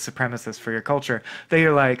going to be a supremacist for your culture, that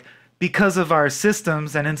you're like, because of our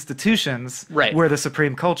systems and institutions, Right. we're the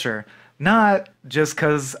supreme culture. Not just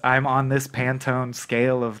because I'm on this Pantone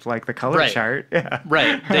scale of, like, the color Right. chart. Yeah.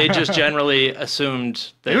 Right. They just generally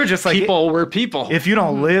assumed that They were just like, people were people. If you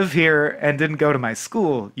don't live here and didn't go to my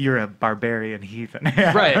school, you're a barbarian heathen.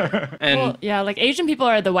 Right. And Well, yeah, like Asian people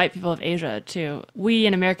are the white people of Asia too. We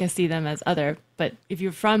in America see them as other, but if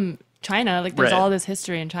you're from China, like there's Right. all this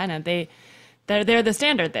history in China. They're the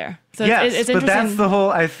standard there. So Yes, it's but interesting. that's the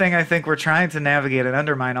whole I think we're trying to navigate and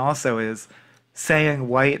undermine also is saying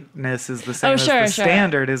whiteness is the same Oh, as sure, the sure.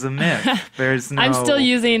 standard is a myth. There's no... I'm still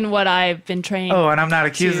using what I've been trained. Oh, and I'm not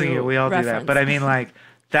accusing to you. We all do that. reference. But I mean, like,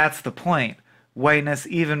 that's the point. Whiteness,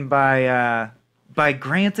 even by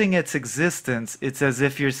granting its existence, it's as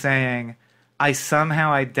if you're saying, I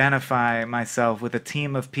somehow identify myself with a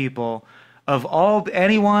team of people of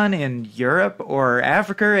anyone in Europe or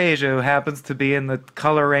Africa or Asia who happens to be in the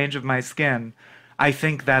color range of my skin. I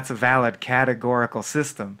think that's a valid categorical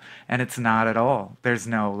system, and it's not at all. There's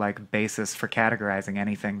no, like, basis for categorizing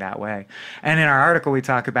anything that way. And in our article, we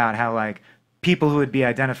talk about how, like, people who would be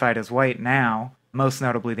identified as white now, most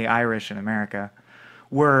notably the Irish in America,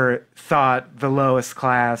 were thought the lowest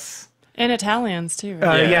class. And Italians too.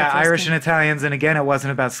 Right? Yeah, First Irish thing. and Italians, and again, it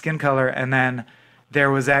wasn't about skin color. And then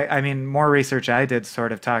there was, I mean, more research I did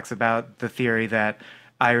sort of talks about the theory that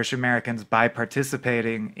Irish Americans, by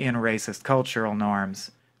participating in racist cultural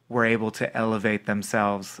norms, were able to elevate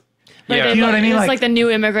themselves. Right, Yeah. You know what I mean? It's Like- like the new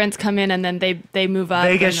immigrants come in and then they move up.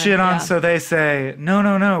 They get and then- shit on, yeah. so they say,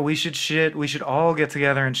 no, we should all get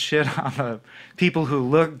together and shit on the people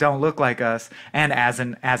who don't look like us. And as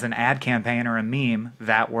an ad campaign or a meme,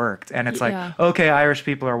 that worked. And it's like, Yeah. okay, Irish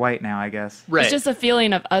people are white now, I guess. Right. It's just a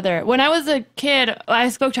feeling of other. When I was a kid, I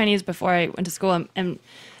spoke Chinese before I went to school, and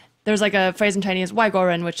there's like a phrase in Chinese,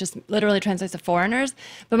 Waigoren, which just literally translates to foreigners.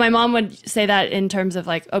 But my mom would say that in terms of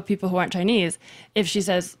like, oh, people who aren't Chinese. If she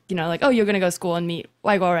says, you know, like, oh, you're going to go to school and meet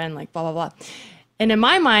Waigoren, like blah, blah, blah. And in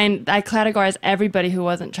my mind, I categorize everybody who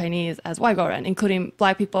wasn't Chinese as Waigoren, including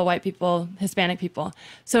black people, white people, Hispanic people.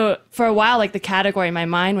 So for a while, like the category in my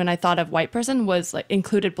mind when I thought of white person was like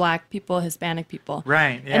included black people, Hispanic people.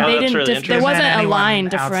 Right. And they that's didn't. really There interesting. wasn't a Anyone line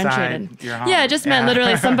outside differentiated. your home. Yeah, it just meant Yeah.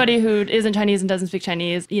 literally somebody who isn't Chinese and doesn't speak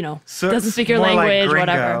Chinese. You know, So doesn't it's speak your more like language,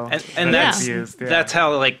 gringo. whatever. And that's used, yeah. that's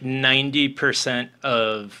how like 90%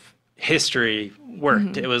 of history worked.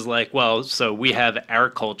 Mm-hmm. It was like, well, so we have our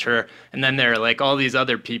culture, and then there are like all these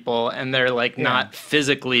other people, and they're like not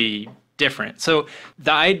physically different. So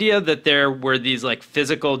the idea that there were these like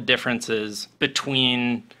physical differences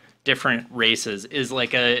between different races is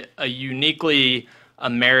like a uniquely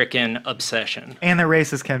American obsession. And the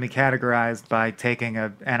races can be categorized by taking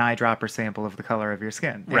an eyedropper sample of the color of your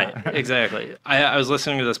skin. Yeah. Right, exactly. I was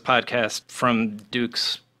listening to this podcast from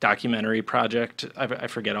Duke's documentary project. I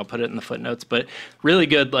forget, I'll put it in the footnotes, but really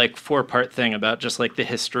good, like 4-part thing about just like the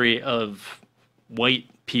history of white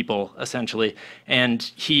people, essentially. And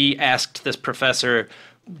he asked this professor,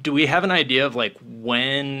 do we have an idea of like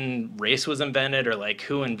when race was invented or like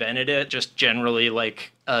who invented it, just generally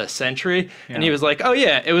like a century? And he was like, oh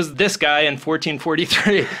yeah, it was this guy in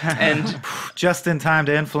 1443. And Just in time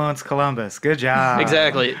to influence Columbus. Good job.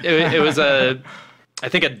 exactly. It was I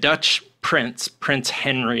think a Dutch prince, Prince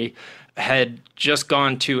Henry, had just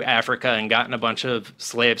gone to Africa and gotten a bunch of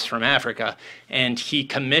slaves from Africa. And he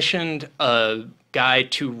commissioned a guy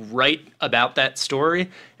to write about that story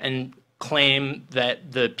and claim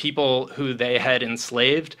that the people who they had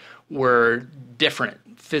enslaved were different,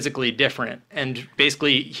 physically different. And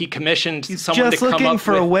basically he commissioned someone Just to come looking up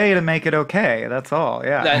for with a way to make it okay. That's all.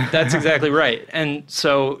 Yeah. that's exactly right. And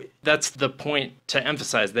so that's the point to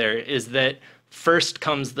emphasize there, is that first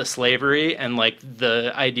comes the slavery and like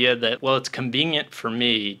the idea that, well, it's convenient for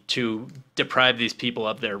me to deprive these people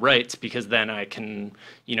of their rights because then I can,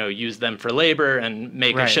 you know, use them for labor and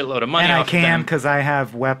make Right. a shitload of money and I off of can them. because I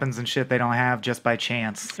have weapons and shit they don't have just by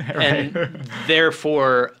chance. Right? And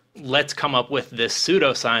therefore, let's come up with this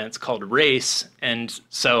pseudoscience called race. And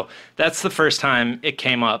so that's the first time it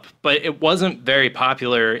came up. But it wasn't very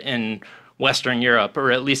popular in Western Europe,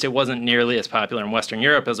 or at least it wasn't nearly as popular in Western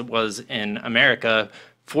Europe as it was in America,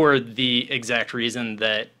 for the exact reason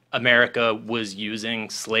that America was using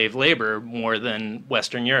slave labor more than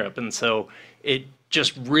Western Europe. And so it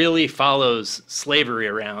just really follows slavery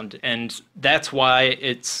around. And that's why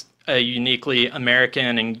it's a uniquely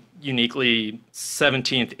American and uniquely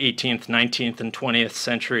 17th, 18th, 19th, and 20th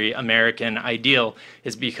century American ideal,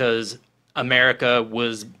 is because America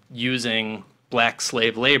was using black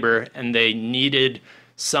slave labor and they needed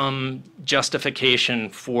some justification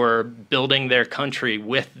for building their country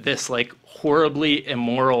with this like horribly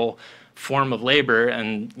immoral form of labor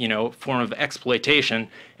and, you know, form of exploitation.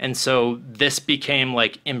 And so this became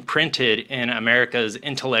like imprinted in America's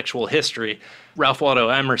intellectual history. Ralph Waldo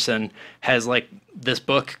Emerson has like this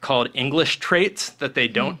book called English Traits that they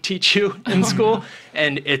don't teach you in school.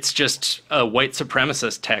 And it's just a white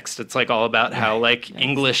supremacist text. It's like all about how like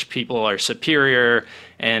English people are superior.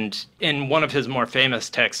 And in one of his more famous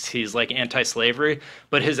texts, he's like anti-slavery.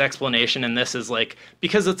 But his explanation in this is like,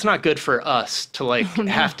 because it's not good for us to like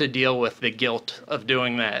have to deal with the guilt of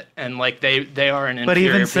doing that. And like they are an inferior But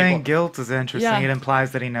even people. saying guilt is interesting. Yeah. It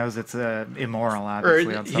implies that he knows it's immoral, Or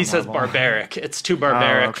obviously. On some he says level. barbaric. It's too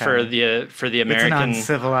barbaric okay. for the It's an American.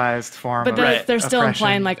 uncivilized form But of they're still oppression.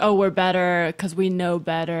 implying like, oh, we're better because we know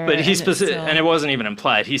better. But he and it's still- and it wasn't even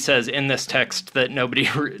implied. He says in this text that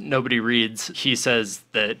nobody reads. He says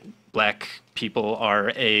that black people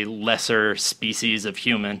are a lesser species of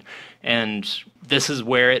human, and this is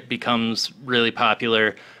where it becomes really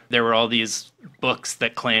popular. There were all these books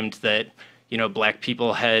that claimed that, you know, black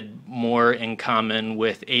people had more in common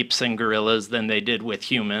with apes and gorillas than they did with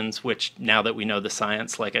humans, which now that we know the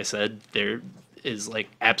science, like I said, there is like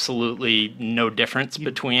absolutely no difference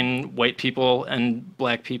between white people and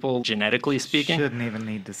black people, genetically speaking. Shouldn't even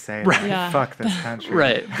need to say Right. that. Yeah. Fuck this country.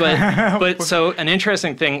 Right. But so an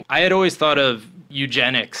interesting thing, I had always thought of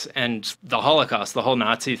eugenics and the Holocaust, the whole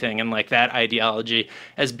Nazi thing, and like that ideology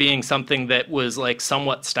as being something that was like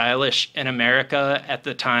somewhat stylish in America at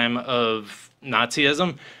the time of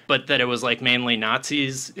Nazism, but that it was like mainly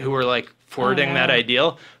Nazis who were like forwarding that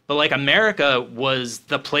ideal. But like America was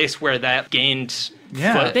the place where that gained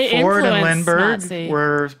foot. They Ford and influenced Lindbergh Nazi.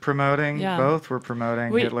 were promoting, both were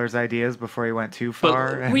promoting Hitler's ideas before he went too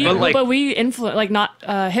far. But we influenced, like, not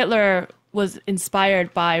Hitler was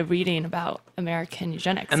inspired by reading about American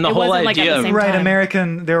eugenics. And the whole idea, like at the same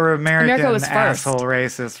time. There were American was asshole first.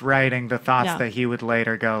 racists writing the thoughts that he would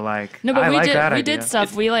later go like, no, but I we like did that we idea. did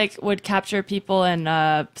stuff. We like would capture people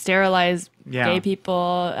and sterilize gay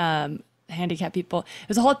people, handicapped people. It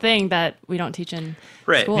was a whole thing that we don't teach in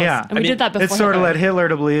schools. Yeah. And we did that before. It sort of Hitler. led Hitler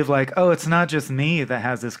to believe like, oh, it's not just me that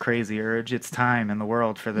has this crazy urge. It's time in the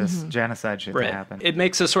world for this genocide shit to happen. It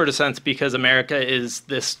makes a sort of sense because America is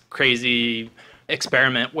this crazy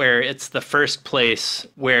experiment where it's the first place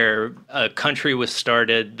where a country was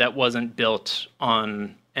started that wasn't built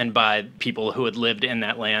on and by people who had lived in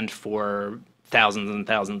that land for thousands and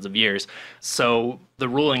thousands of years. So the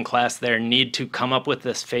ruling class there need to come up with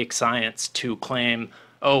this fake science to claim,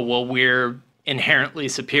 oh, well, we're inherently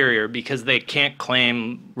superior, because they can't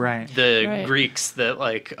claim the Greeks that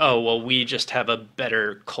like, oh, well, we just have a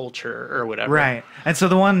better culture or whatever. Right. And so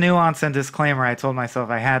the one nuance and disclaimer I told myself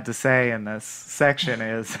I had to say in this section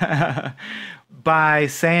is by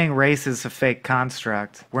saying race is a fake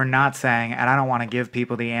construct, we're not saying, and I don't want to give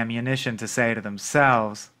people the ammunition to say to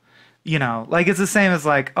themselves, you know, like it's the same as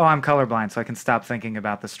like, oh, I'm colorblind, so I can stop thinking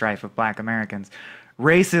about the strife of Black Americans.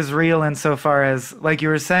 Race is real insofar as, like you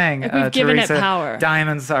were saying, like we've given Teresa, it power.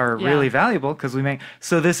 Diamonds are really valuable because we make.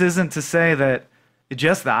 So this isn't to say that,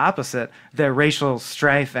 just the opposite, that racial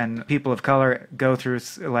strife and people of color go through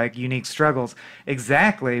like unique struggles.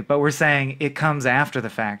 Exactly, but we're saying it comes after the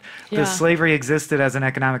fact. The slavery existed as an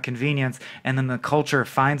economic convenience, and then the culture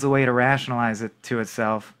finds a way to rationalize it to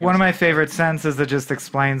itself. One of my favorite sentences that just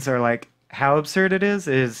explains or like how absurd it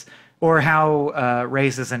is or how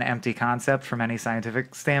race is an empty concept from any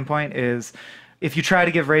scientific standpoint is, if you try to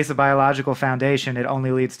give race a biological foundation, it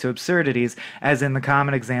only leads to absurdities, as in the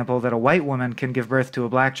common example that a white woman can give birth to a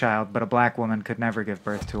black child, but a black woman could never give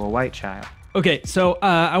birth to a white child. Okay, so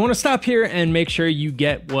I want to stop here and make sure you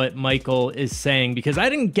get what Michael is saying, because I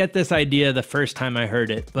didn't get this idea the first time I heard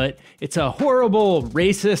it, but it's a horrible,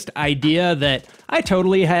 racist idea that I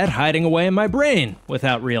totally had hiding away in my brain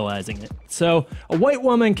without realizing it. So a white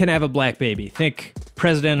woman can have a black baby. Think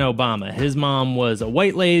President Obama. His mom was a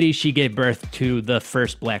white lady. She gave birth to the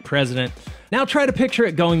first black president. Now try to picture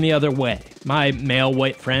it going the other way. My male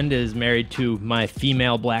white friend is married to my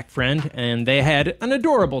female black friend, and they had an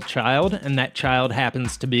adorable child, and that child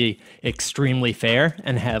happens to be extremely fair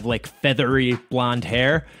and have like feathery blonde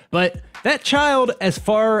hair. But that child, as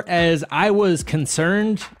far as I was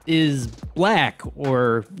concerned, is black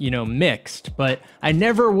or, you know, mixed, but I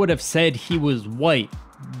never would have said he was white.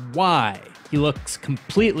 Why? He looks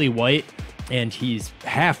completely white, and he's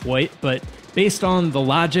half white, but based on the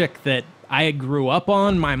logic that I grew up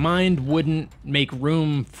on, my mind wouldn't make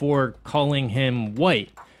room for calling him white.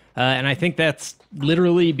 And I think that's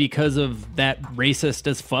literally because of that racist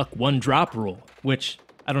as fuck one drop rule, which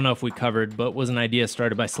I don't know if we covered, but was an idea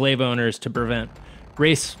started by slave owners to prevent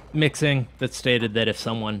race mixing that stated that if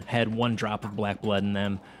someone had one drop of black blood in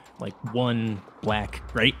them, like one black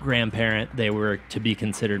great-grandparent, they were to be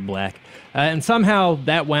considered black. And somehow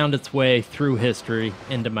that wound its way through history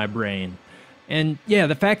into my brain. And yeah,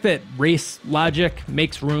 the fact that race logic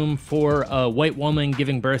makes room for a white woman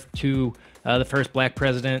giving birth to the first black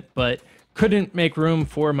president, but couldn't make room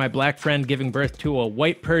for my black friend giving birth to a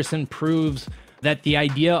white person proves that the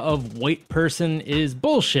idea of white person is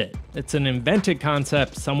bullshit. It's an invented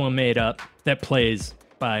concept someone made up that plays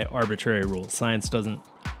by arbitrary rules. Science doesn't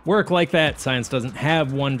work like that. Science doesn't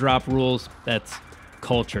have one-drop rules. That's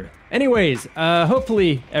culture. Anyways,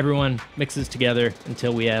 hopefully everyone mixes together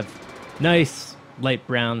until we have nice, light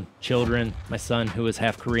brown children. My son, who is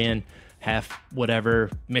half Korean, half whatever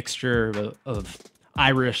mixture of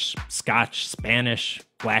Irish, Scotch, Spanish,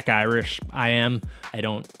 Black Irish I am. I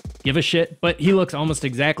don't give a shit, but he looks almost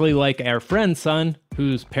exactly like our friend's son,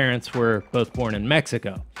 whose parents were both born in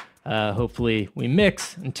Mexico. Hopefully we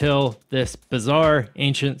mix until this bizarre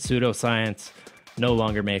ancient pseudoscience no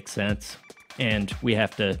longer makes sense, and we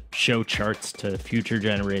have to show charts to future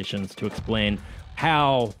generations to explain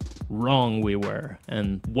how wrong we were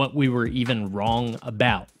and what we were even wrong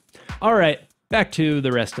about. All right, back to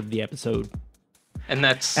the rest of the episode. And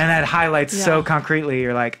that highlights so concretely,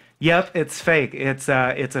 you're like, Yep, it's fake. It's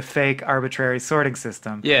a fake arbitrary sorting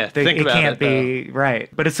system. Yeah, think about it. Can't be right,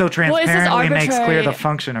 but it so transparently makes clear the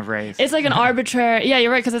function of race. It's like an arbitrary. Yeah,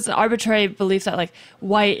 you're right, because it's an arbitrary belief that like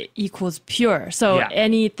white equals pure. So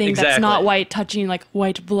anything that's not white touching like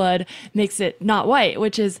white blood makes it not white,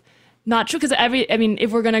 which is not true. Because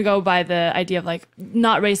if we're gonna go by the idea of like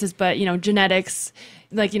not racist, but genetics,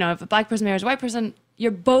 like if a black person marries a white person, you're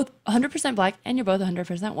both 100% black and you're both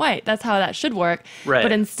 100% white. That's how that should work. Right.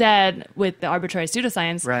 But instead, with the arbitrary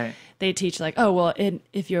pseudoscience, they teach like, oh, well,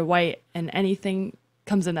 if you're white and anything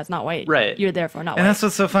comes in that's not white, you're therefore not white. And that's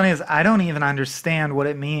what's so funny is I don't even understand what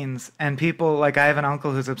it means. And people, like I have an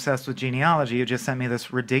uncle who's obsessed with genealogy who just sent me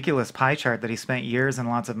this ridiculous pie chart that he spent years and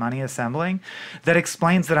lots of money assembling that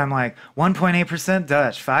explains that I'm like 1.8%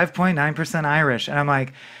 Dutch, 5.9% Irish. And I'm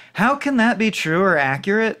like, how can that be true or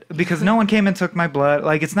accurate? Because no one came and took my blood.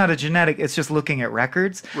 Like, it's not a genetic, it's just looking at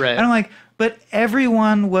records. Right. And I'm like, but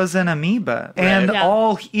everyone was an amoeba. Right.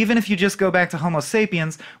 And even if you just go back to Homo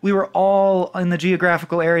sapiens, we were all in the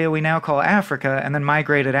geographical area we now call Africa and then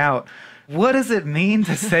migrated out. What does it mean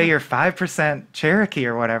to say you're 5% Cherokee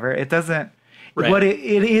or whatever? It doesn't. Right. What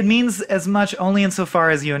it means as much only insofar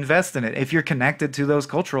as you invest in it. If you're connected to those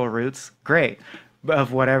cultural roots, great.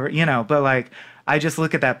 Of whatever, but like, I just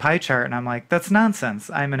look at that pie chart and I'm like, that's nonsense.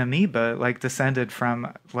 I'm an amoeba, like descended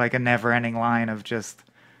from like a never-ending line of just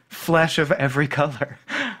flesh of every color.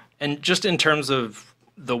 And just in terms of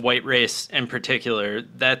the white race in particular,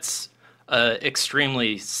 that's an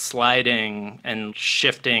extremely sliding and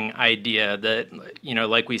shifting idea that,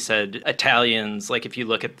 like we said, Italians, like if you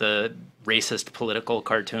look at the racist political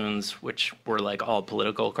cartoons, which were like all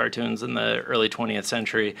political cartoons in the early 20th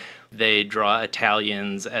century, they draw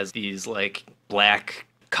Italians as these like black,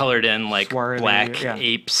 colored in like swarthy, black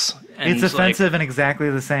apes. And it's offensive in exactly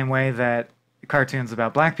the same way that cartoons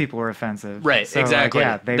about black people were offensive. Right, so, exactly.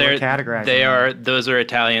 Like, they were categorized. Those are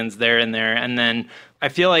Italians, they're in there. And then I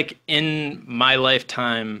feel like in my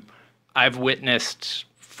lifetime, I've witnessed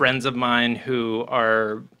friends of mine who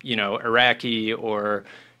are, Iraqi or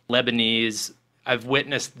Lebanese. I've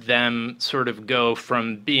witnessed them sort of go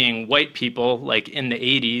from being white people, like in the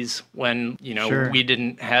 80s when, we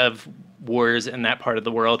didn't have wars in that part of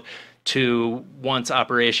the world, to once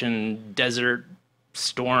Operation Desert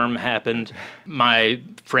Storm happened, my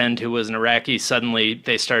friend who was an Iraqi, suddenly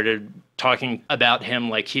they started talking about him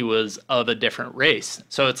like he was of a different race.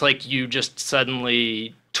 So it's like you just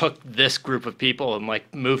suddenly took this group of people and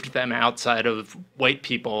like moved them outside of white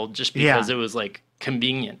people just because it was like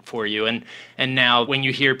convenient for you. And now when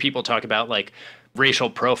you hear people talk about like racial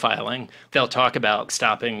profiling, they'll talk about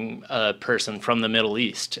stopping a person from the Middle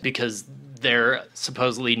East because they're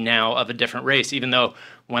supposedly now of a different race, even though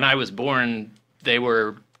when I was born, they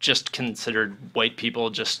were just considered white people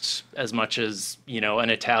just as much as, an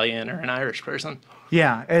Italian or an Irish person.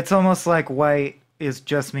 Yeah, it's almost like white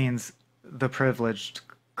just means the privileged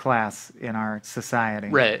class in our society.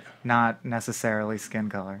 Right. Not necessarily skin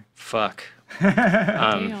color. Fuck.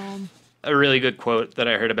 A really good quote that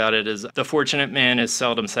I heard about it is, "The fortunate man is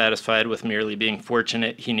seldom satisfied with merely being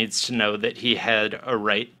fortunate. He needs to know that he had a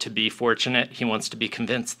right to be fortunate. He wants to be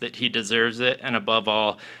convinced that he deserves it, and above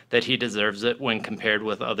all, that he deserves it when compared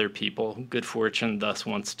with other people. Good fortune thus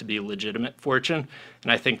wants to be legitimate fortune."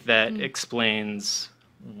 And I think that explains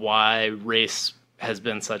why race has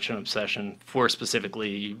been such an obsession for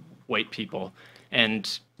specifically white people. And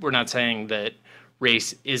we're not saying that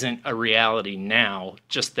race isn't a reality now,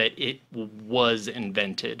 just that it was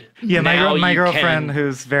invented. Yeah, my girlfriend,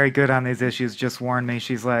 who's very good on these issues, just warned me.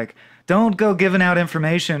 She's like, don't go giving out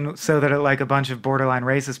information so that like a bunch of borderline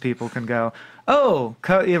racist people can go, oh,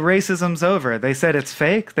 racism's over. They said it's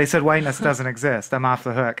fake. They said whiteness doesn't exist. I'm off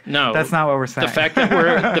the hook. No, that's not what we're saying. The fact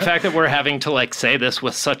that we're having to like say this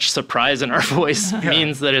with such surprise in our voice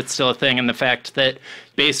means that it's still a thing. And the fact that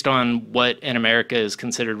based on what in America is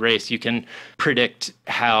considered race, you can predict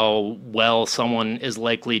how well someone is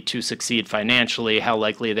likely to succeed financially, how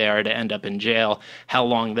likely they are to end up in jail, how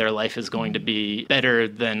long their life is going to be better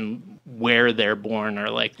than where they're born, or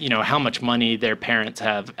like, how much money their parents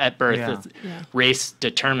have at birth. Race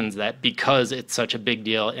determines that because it's such a big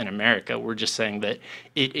deal in America. We're just saying that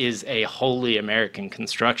it is a wholly American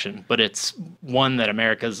construction, but it's one that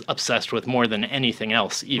America's obsessed with more than anything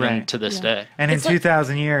else, even to this day. And in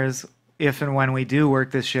 2,000 years, if and when we do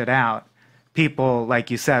work this shit out, people,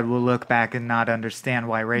 like you said, will look back and not understand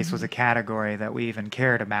why race was a category that we even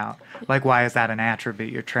cared about. Like, why is that an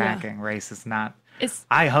attribute you're tracking? Race is not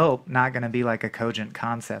I hope, not going to be like a cogent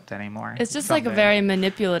concept anymore. It's just someday. like a very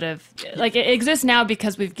manipulative, like it exists now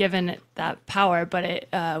because we've given it that power, but it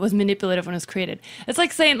was manipulative when it was created. It's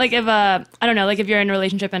like saying, like, if I don't know, like if you're in a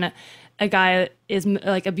relationship and a guy is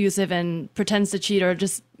like abusive and pretends to cheat or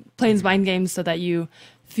just plays mind games so that you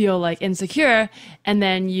feel like insecure, and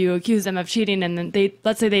then you accuse them of cheating, and then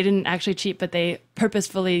let's say they didn't actually cheat, but they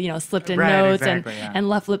purposefully, slipped in notes and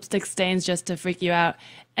left lipstick stains just to freak you out,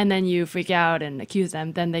 and then you freak out and accuse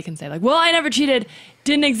them, then they can say like, well, I never cheated,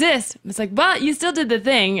 didn't exist. It's like, well, you still did the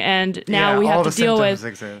thing, and now we have to deal with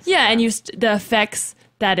exist. and the effects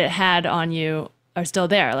that it had on you are still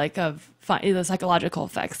there, like of the psychological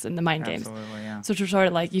effects and the mind games. Absolutely, yeah. So it's sort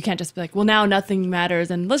of like, you can't just be like, well, now nothing matters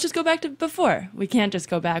and let's just go back to before. We can't just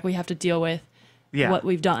go back. We have to deal with what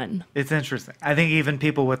we've done. It's interesting. I think even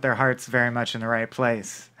people with their hearts very much in the right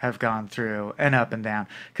place have gone through an up and down.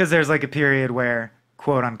 Because there's like a period where,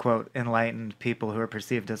 quote unquote, enlightened people who are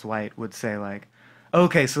perceived as white would say like,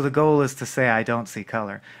 okay, so the goal is to say I don't see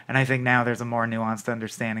color. And I think now there's a more nuanced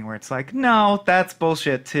understanding where it's like, no, that's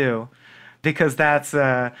bullshit too. Because that's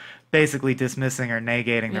basically dismissing or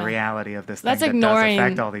negating the reality of this thing that's ignoring that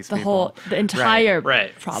does affect all these people. The entire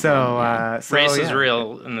right. problem. So race is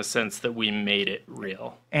real in the sense that we made it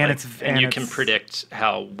real, and you can predict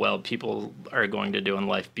how well people are going to do in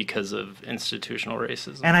life because of institutional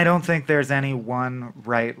racism. And I don't think there's any one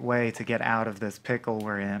right way to get out of this pickle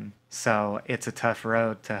we're in. So it's a tough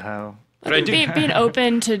road to hoe. But I do being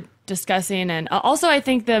open to discussing, and also I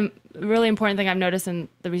think the really important thing I've noticed in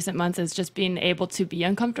the recent months is just being able to be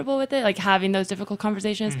uncomfortable with it, like having those difficult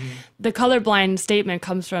conversations. Mm-hmm. The colorblind statement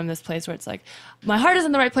comes from this place where it's like, my heart is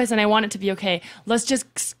in the right place and I want it to be okay. Let's just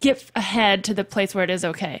skip ahead to the place where it is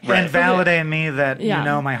okay. Right. And validate me that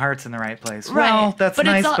my heart's in the right place. Right. Well, that's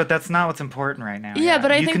nice, but that's not what's important right now. Yeah,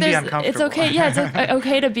 but I you think it's okay. Yeah, it's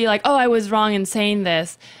okay to be like, oh, I was wrong in saying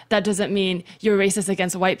this. That doesn't mean you're racist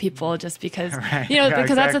against white people just because,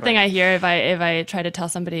 because that's the thing I hear if I try to tell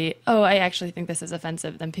somebody, oh, I actually think this is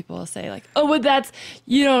offensive, then people will say like, oh, but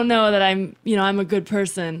you don't know that I'm a good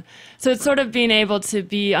person. So it's sort of being able to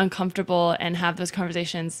be uncomfortable and have those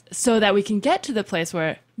conversations so that we can get to the place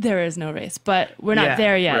where there is no race, but we're not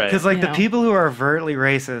there yet. Because the people who are overtly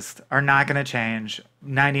racist are not going to change.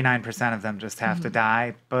 99% of them just have to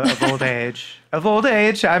die of old age. Of old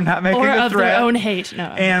age, I'm not making a threat. Or of their own hate, no.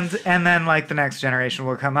 And then the next generation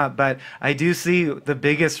will come up. But I do see the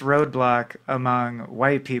biggest roadblock among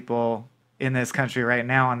white people in this country right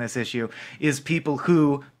now on this issue is people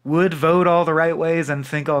who would vote all the right ways and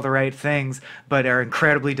think all the right things, but are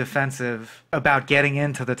incredibly defensive about getting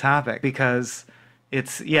into the topic because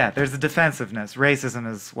there's a defensiveness.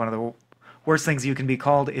 Racism is one of the worst things you can be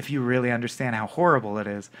called if you really understand how horrible it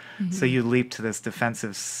is. Mm-hmm. So you leap to this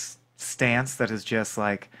defensive stance that is just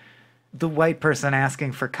like the white person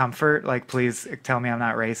asking for comfort, like, please tell me I'm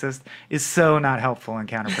not racist, is so not helpful and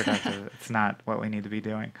counterproductive. It's not what we need to be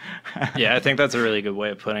doing. Yeah, I think that's a really good way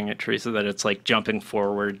of putting it, Teresa, that it's like jumping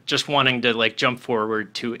forward, just wanting to like jump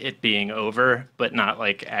forward to it being over, but not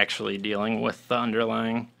like actually dealing with the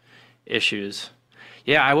underlying issues.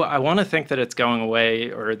 Yeah, I want to think that it's going away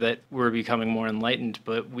or that we're becoming more enlightened,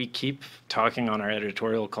 but we keep talking on our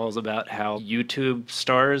editorial calls about how YouTube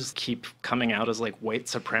stars keep coming out as like white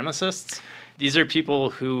supremacists. These are people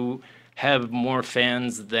who have more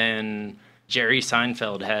fans than Jerry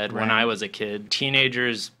Seinfeld had when I was a kid.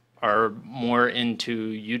 Teenagers are more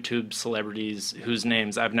into YouTube celebrities whose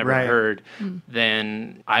names I've never heard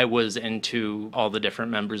than I was into all the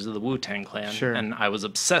different members of the Wu-Tang Clan. Sure. And I was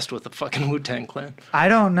obsessed with the fucking Wu-Tang Clan. I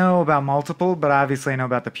don't know about multiple, but obviously I know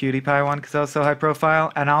about the PewDiePie one because I was so high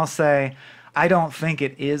profile. And I'll say, I don't think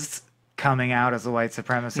it is coming out as a white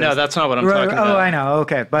supremacist. No, that's not what I'm talking about. Oh, I know.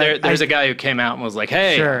 Okay. But there's a guy who came out and was like,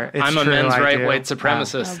 hey, I'm a men's right white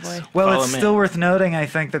supremacist. Well, it's still worth noting, I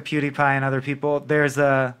think, that PewDiePie and other people,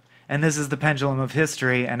 and this is the pendulum of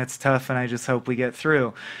history, and it's tough, and I just hope we get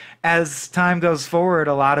through. As time goes forward,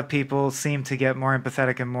 a lot of people seem to get more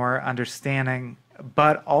empathetic and more understanding,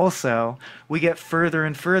 but also we get further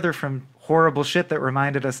and further from horrible shit that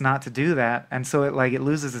reminded us not to do that, and so it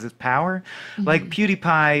loses its power. Mm-hmm. Like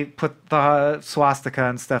PewDiePie put the swastika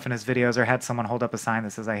and stuff in his videos, or had someone hold up a sign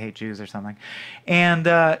that says "I hate Jews" or something, and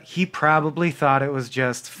he probably thought it was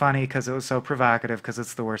just funny because it was so provocative, because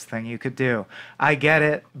it's the worst thing you could do. I get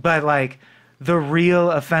it, but the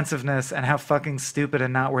real offensiveness and how fucking stupid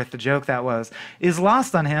and not worth the joke that was is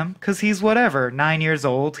lost on him because he's 9 years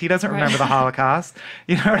old. He doesn't remember the Holocaust.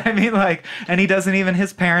 You know what I mean? And he doesn't even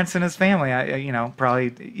his parents and his family,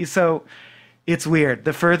 probably. So it's weird.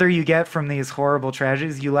 The further you get from these horrible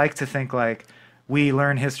tragedies, you like to think we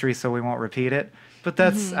learn history so we won't repeat it. But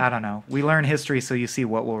that's, I don't know. We learn history so you see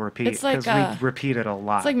what will repeat. It's like, we repeat it a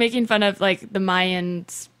lot. It's like making fun of like the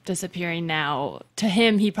Mayans disappearing now. To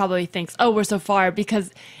him, he probably thinks, oh, we're so far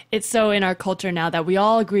because it's so in our culture now that we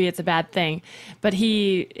all agree it's a bad thing. But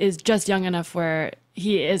he is just young enough where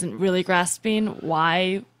he isn't really grasping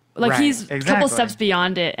why. Like Right, he's a couple exactly. steps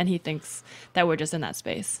beyond it, and he thinks that we're just in that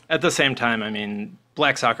space. At the same time, I mean,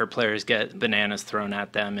 black soccer players get bananas thrown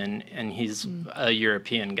at them, and he's a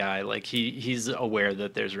European guy. Like he's aware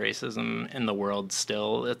that there's racism in the world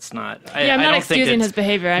still. It's not. Yeah, I'm not don't think excusing it's- his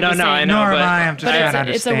behavior. I'm no, just no, saying, I know, Nor am but I. I'm just but trying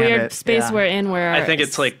to it's a understand weird it. space Yeah. we're in where I think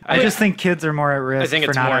it's like I just think kids are more at risk I think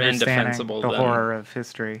for it's not more understanding indefensible the than- horror of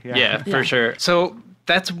history. Yeah, Yeah. for sure. So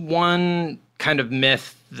that's one kind of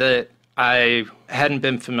myth that I hadn't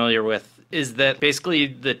been familiar with, is that basically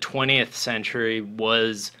the 20th century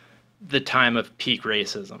was the time of peak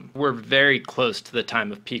racism. We're very close to the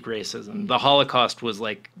time of peak racism. The Holocaust was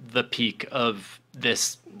like the peak of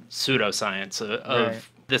this pseudoscience of Right.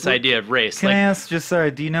 this idea of race. Can I Like, ask, just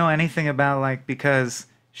sorry, do you know anything about, like, because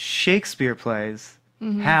Shakespeare plays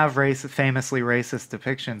have famously racist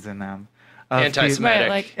depictions in them? of Anti-Semitic. right,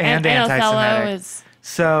 like And Othello anti-Semitic. is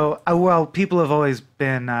So, well, people have always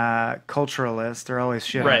been culturalist or always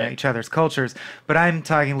shit Right. on each other's cultures. But I'm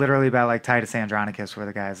talking literally about like Titus Andronicus, where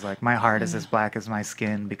the guy's like, my heart is as black as my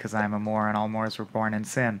skin because I'm a Moor and all Moors were born in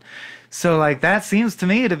sin. So, like, that seems to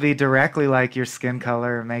me to be directly like your skin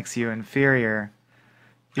color makes you inferior.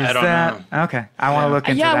 Is I don't that know. okay? I want to look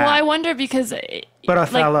into yeah. that. Well, I wonder because But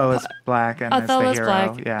Othello is black and Othello's is the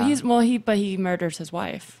hero. black. Yeah, But he murders his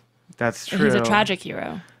wife. that's true. He's a tragic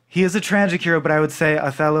hero. He is a tragic hero, but I would say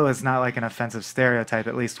Othello is not like an offensive stereotype,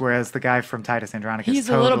 at least, whereas the guy from Titus Andronicus He's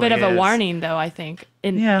a little bit of totally a is. warning, though, I think,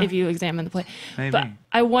 Yeah. if you examine the play. Maybe. But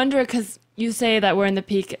I wonder, because you say that we're in the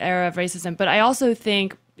peak era of racism, but I also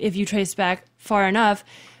think if you trace back far enough,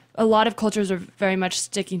 a lot of cultures are very much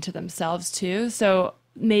sticking to themselves, too. So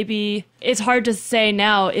maybe it's hard to say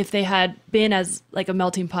now if they had been as like a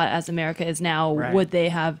melting pot as America is now, Right. would they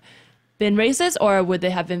have been racist, or would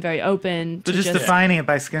they have been very open to So just defining it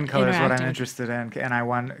by skin color is what I'm interacting. interested in, and I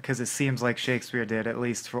want because it seems like Shakespeare did at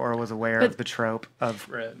least, or was aware But- of the trope of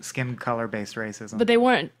Right. skin color based racism. But they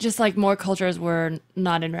weren't, just like more cultures were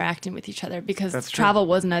not interacting with each other because That's true. travel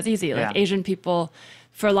wasn't as easy. Like Yeah. Asian people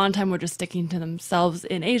for a long time were just sticking to themselves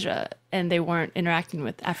in Asia and they weren't interacting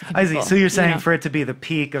with African I people. see. So you're saying you know? for it to be the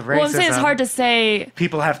peak of racism, Well, I'm saying it's hard to say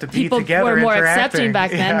people have to be people together. were more interacting. accepting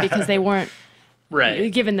back then Yeah. because they weren't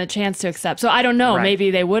right. given the chance to accept. So I don't know. Right.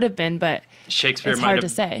 Maybe they would have been, but Shakespeare It's might hard have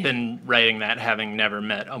to say. been writing that having never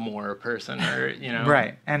met a Moor person, or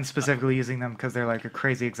Right, and specifically using them because they're like a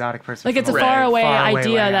crazy exotic person. like it's a from faraway faraway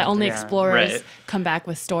idea that land, only yeah. explorers Right. come back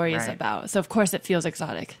with stories Right. about. So of course it feels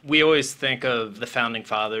exotic. We always think of the founding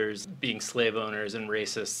fathers being slave owners and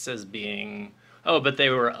racists as being, oh, but they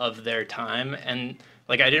were of their time. And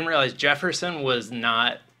like, I didn't realize Jefferson was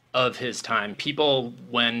not of his time. People,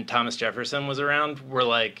 when Thomas Jefferson was around, were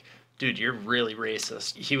like, dude, you're really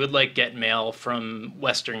racist. He would like get mail from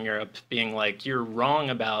Western Europe being like, you're wrong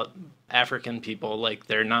about African people. Like,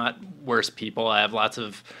 they're not worse people. I have lots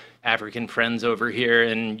of African friends over here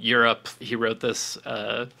in Europe. He wrote this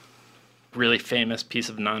really famous piece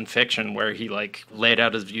of nonfiction where he like laid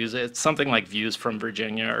out his views. It's something like Views from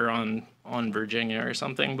Virginia or on Virginia or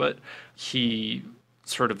something, but he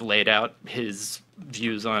sort of laid out his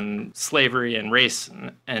views on slavery and race,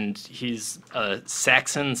 and he's a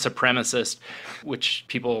Saxon supremacist, which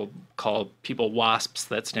people call people WASPs.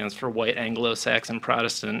 That stands for White Anglo-Saxon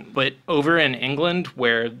Protestant. But over in England,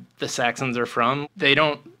 where the Saxons are from, they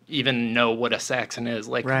don't even know what a Saxon is.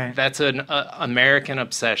 Like, Right. that's an American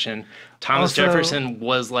obsession. Thomas Also- Jefferson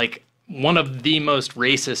was like one of the most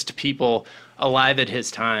racist people alive at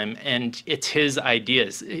his time, and it's his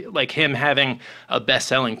ideas. Like, him having a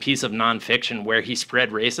best-selling piece of nonfiction where he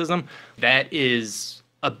spread racism, that is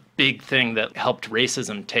a big thing that helped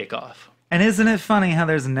racism take off. And isn't it funny how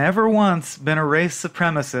there's never once been a race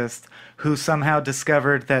supremacist who somehow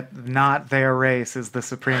discovered that not their race is the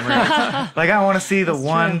supreme race? Like, I want to see the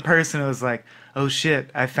one person who was like, oh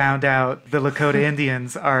shit, I found out the Lakota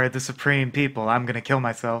Indians are the supreme people. I'm going to kill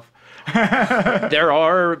myself. There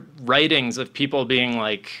are writings of people being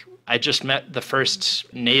like, I just met the first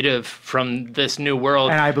native from this new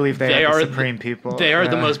world. And I believe they are the the supreme people. They are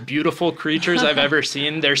the Yeah. most beautiful creatures I've ever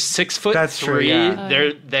seen. They're 6'3". That's true,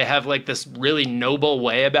 yeah. They have like this really noble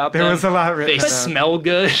way about There them. was a lot written They about- smell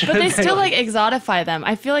good. But they still like exotify them.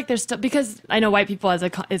 I feel like there's still, because I know white people as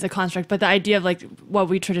is a construct, but the idea of like what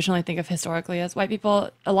we traditionally think of historically as white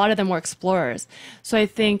people, a lot of them were explorers. So I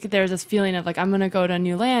think there's this feeling of like, I'm going to go to a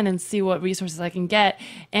new land and see what resources I can get.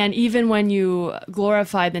 And even when you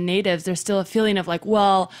glorify the native natives, there's still a feeling of like,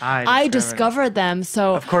 well, I discovered them,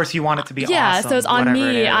 so of course you want it to be awesome. So it's on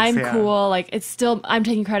me. I'm yeah. cool. Like it's still, I'm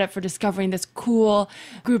taking credit for discovering this cool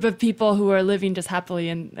group of people who are living just happily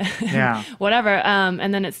and whatever.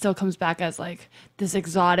 And then it still comes back as like this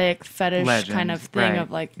exotic fetish Legend, kind of thing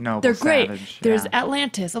of like, noble, they're great. savage, There's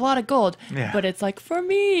Atlantis, a lot of gold, but it's like, for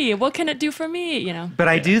me, what can it do for me? You know. But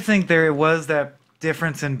I do think there was that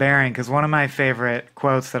difference in bearing, because one of my favorite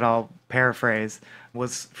quotes that I'll paraphrase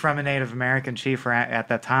was from a Native American chief at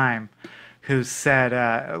that time, who said,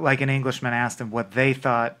 like an Englishman asked him what they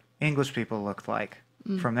thought English people looked like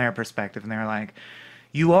from their perspective, and they were like,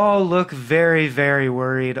 "You all look very, very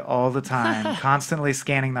worried all the time, constantly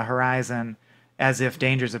scanning the horizon as if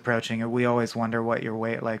danger's approaching, and we always wonder what you're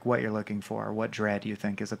what you're looking for, what dread you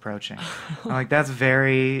think is approaching." I'm like, that's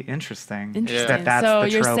very interesting. Interesting. That's so the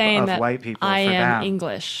you're trope saying of that white people. I for am them.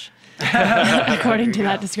 English, according to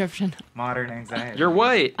that description. Modern anxiety. You're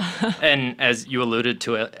white. And as you alluded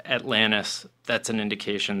to Atlantis, that's an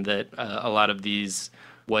indication that a lot of these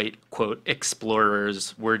white, quote,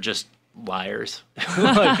 explorers were just liars.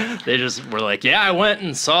 Like, they just were like, yeah, I went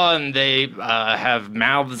and saw, and they have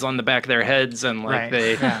mouths on the back of their heads, and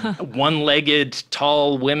like one-legged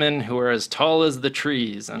tall women who are as tall as the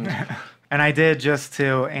trees. And I did, just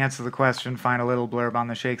to answer the question, find a little blurb on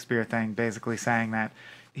the Shakespeare thing, basically saying that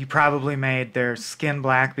he probably made their skin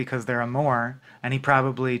black because they're a Moor, and he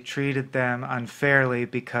probably treated them unfairly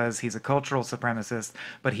because he's a cultural supremacist,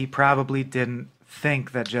 but he probably didn't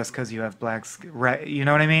think that just because you have black skin, right? You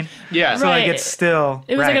know what I mean? Yeah. So like it's still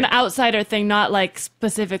it was like an outsider thing, not like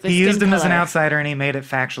specifically. He skin used him as an color. outsider, and he made it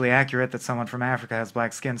factually accurate that someone from Africa has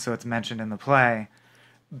black skin, so it's mentioned in the play.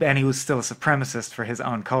 And he was still a supremacist for his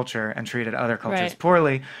own culture and treated other cultures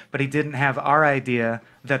poorly, but he didn't have our idea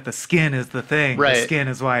that the skin is the thing. Right. The skin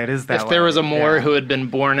is why it is that way. If there was a Moor who had been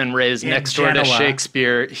born and raised In next door to Genoa.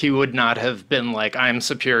 Shakespeare, he would not have been like, I'm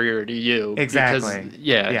superior to you. Exactly.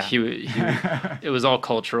 Because, he it was all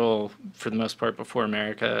cultural for the most part before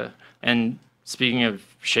America. And speaking of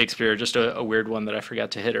Shakespeare, just a weird one that I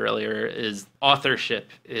forgot to hit earlier is authorship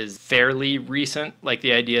is fairly recent. Like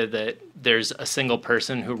the idea that there's a single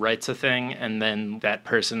person who writes a thing and then that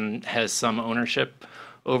person has some ownership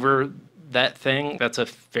over that thing. That's a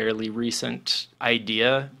fairly recent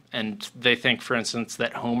idea. And they think, for instance,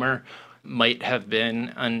 that Homer might have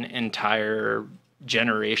been an entire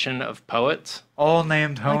generation of poets. All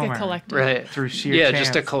named Homer. Like a collective. Right. Through sheer chance.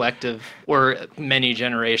 Just a collective, or many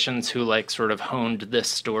generations who like sort of honed this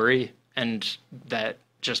story, and that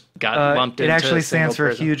just got lumped into it actually a single stands for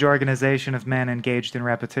person. a huge organization of men engaged in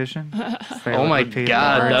repetition. Oh my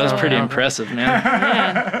God, that was pretty impressive,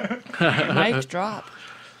 man. Mic drop.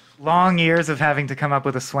 Long years of having to come up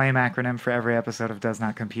with a SWAIM acronym for every episode of Does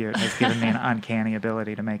Not Compute has given me an uncanny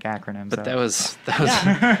ability to make acronyms. But that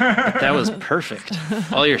was perfect.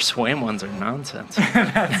 All your SWAIM ones are nonsense.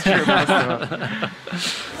 That's true, most of them.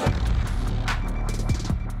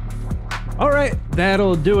 All right,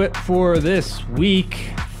 that'll do it for this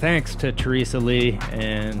week. Thanks to Teresa Lee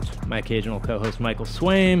and my occasional co-host Michael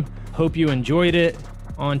Swaim. Hope you enjoyed it.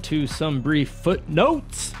 On to some brief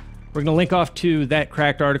footnotes. We're going to link off to that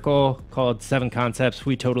Cracked article called 7 Concepts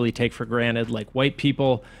We Totally Take for Granted Like White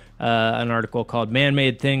People, an article called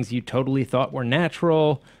Man-Made Things You Totally Thought Were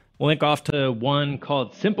Natural. We'll link off to one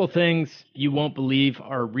called Simple Things You Won't Believe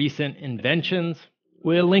Are Recent Inventions.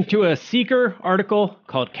 We'll link to a Seeker article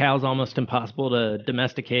called Cows Almost Impossible to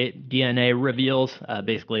Domesticate. DNA reveals,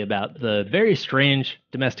 basically about the very strange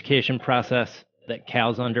domestication process that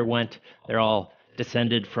cows underwent. They're all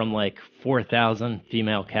descended from like 4,000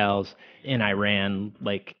 female cows in Iran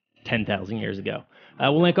like 10,000 years ago.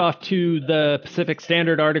 We'll link off to the Pacific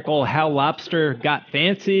Standard article, How Lobster Got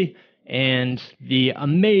Fancy, and the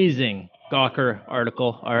amazing Gawker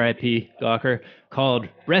article, R.I.P. Gawker, called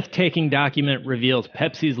Breathtaking Document Reveals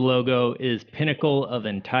Pepsi's Logo is Pinnacle of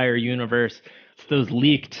Entire Universe. It's those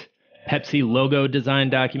leaked Pepsi logo design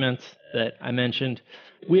documents that I mentioned.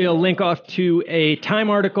 We'll link off to a Time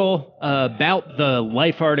article about the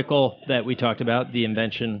Life article that we talked about, the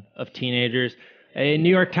invention of teenagers. A New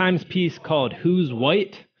York Times piece called Who's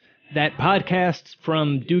White? That podcast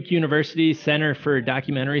from Duke University's Center for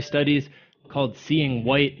Documentary Studies called Seeing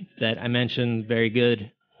White that I mentioned, very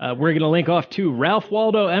good. We're going to link off to Ralph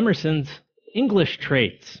Waldo Emerson's English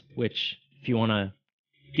Traits, which if you want to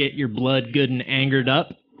get your blood good and angered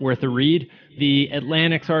up, worth a read. The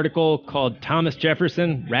Atlantic's article called Thomas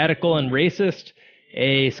Jefferson, Radical and Racist.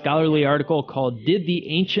 A scholarly article called Did the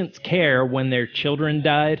Ancients Care When Their Children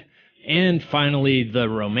Died? And finally, the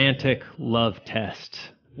Romantic Love Test,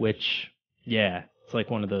 which, yeah, it's like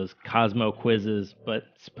one of those Cosmo quizzes, but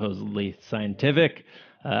supposedly scientific.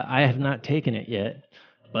 I have not taken it yet,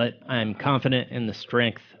 but I'm confident in the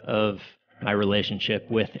strength of my relationship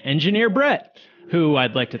with Engineer Brett, who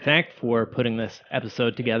I'd like to thank for putting this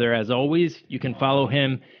episode together. As always, you can follow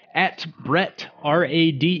him at Brett,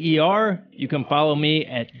 R-A-D-E-R. You can follow me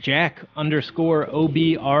at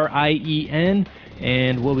Jack_OBRIEN,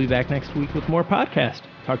 and we'll be back next week with more podcast.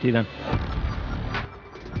 Talk to you then.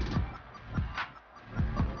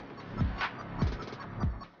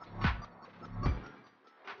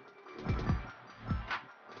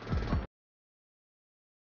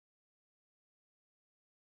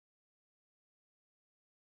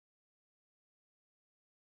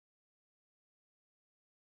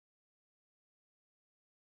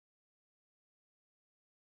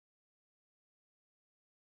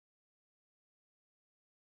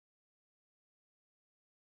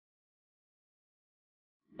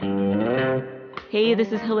 Hey,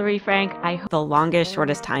 this is Hillary Frank. I hope the Longest,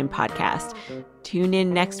 Shortest Time podcast. Tune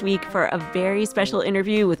in next week for a very special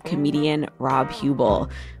interview with comedian Rob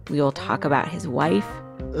Hubel. We will talk about his wife.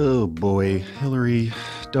 Oh boy, Hillary,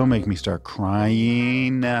 don't make me start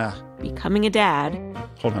crying. Becoming a dad.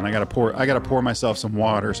 Hold on, I gotta pour myself some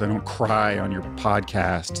water so I don't cry on your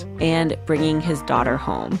podcast. And bringing his daughter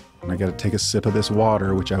home. I gotta take a sip of this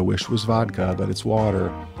water, which I wish was vodka, but it's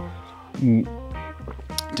water.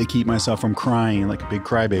 To keep myself from crying like a big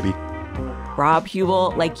crybaby. Rob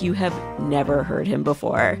Hubel, like you have never heard him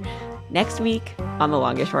before. Next week on The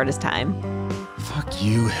Longest, Shortest Time. Fuck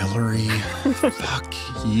you, Hillary. Fuck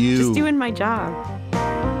you. Just doing my job.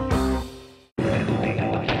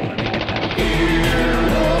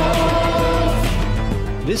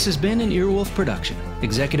 This has been an Earwolf production.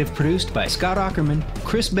 Executive produced by Scott Aukerman,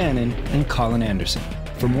 Chris Bannon, and Colin Anderson.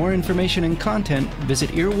 For more information and content,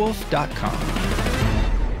 visit earwolf.com.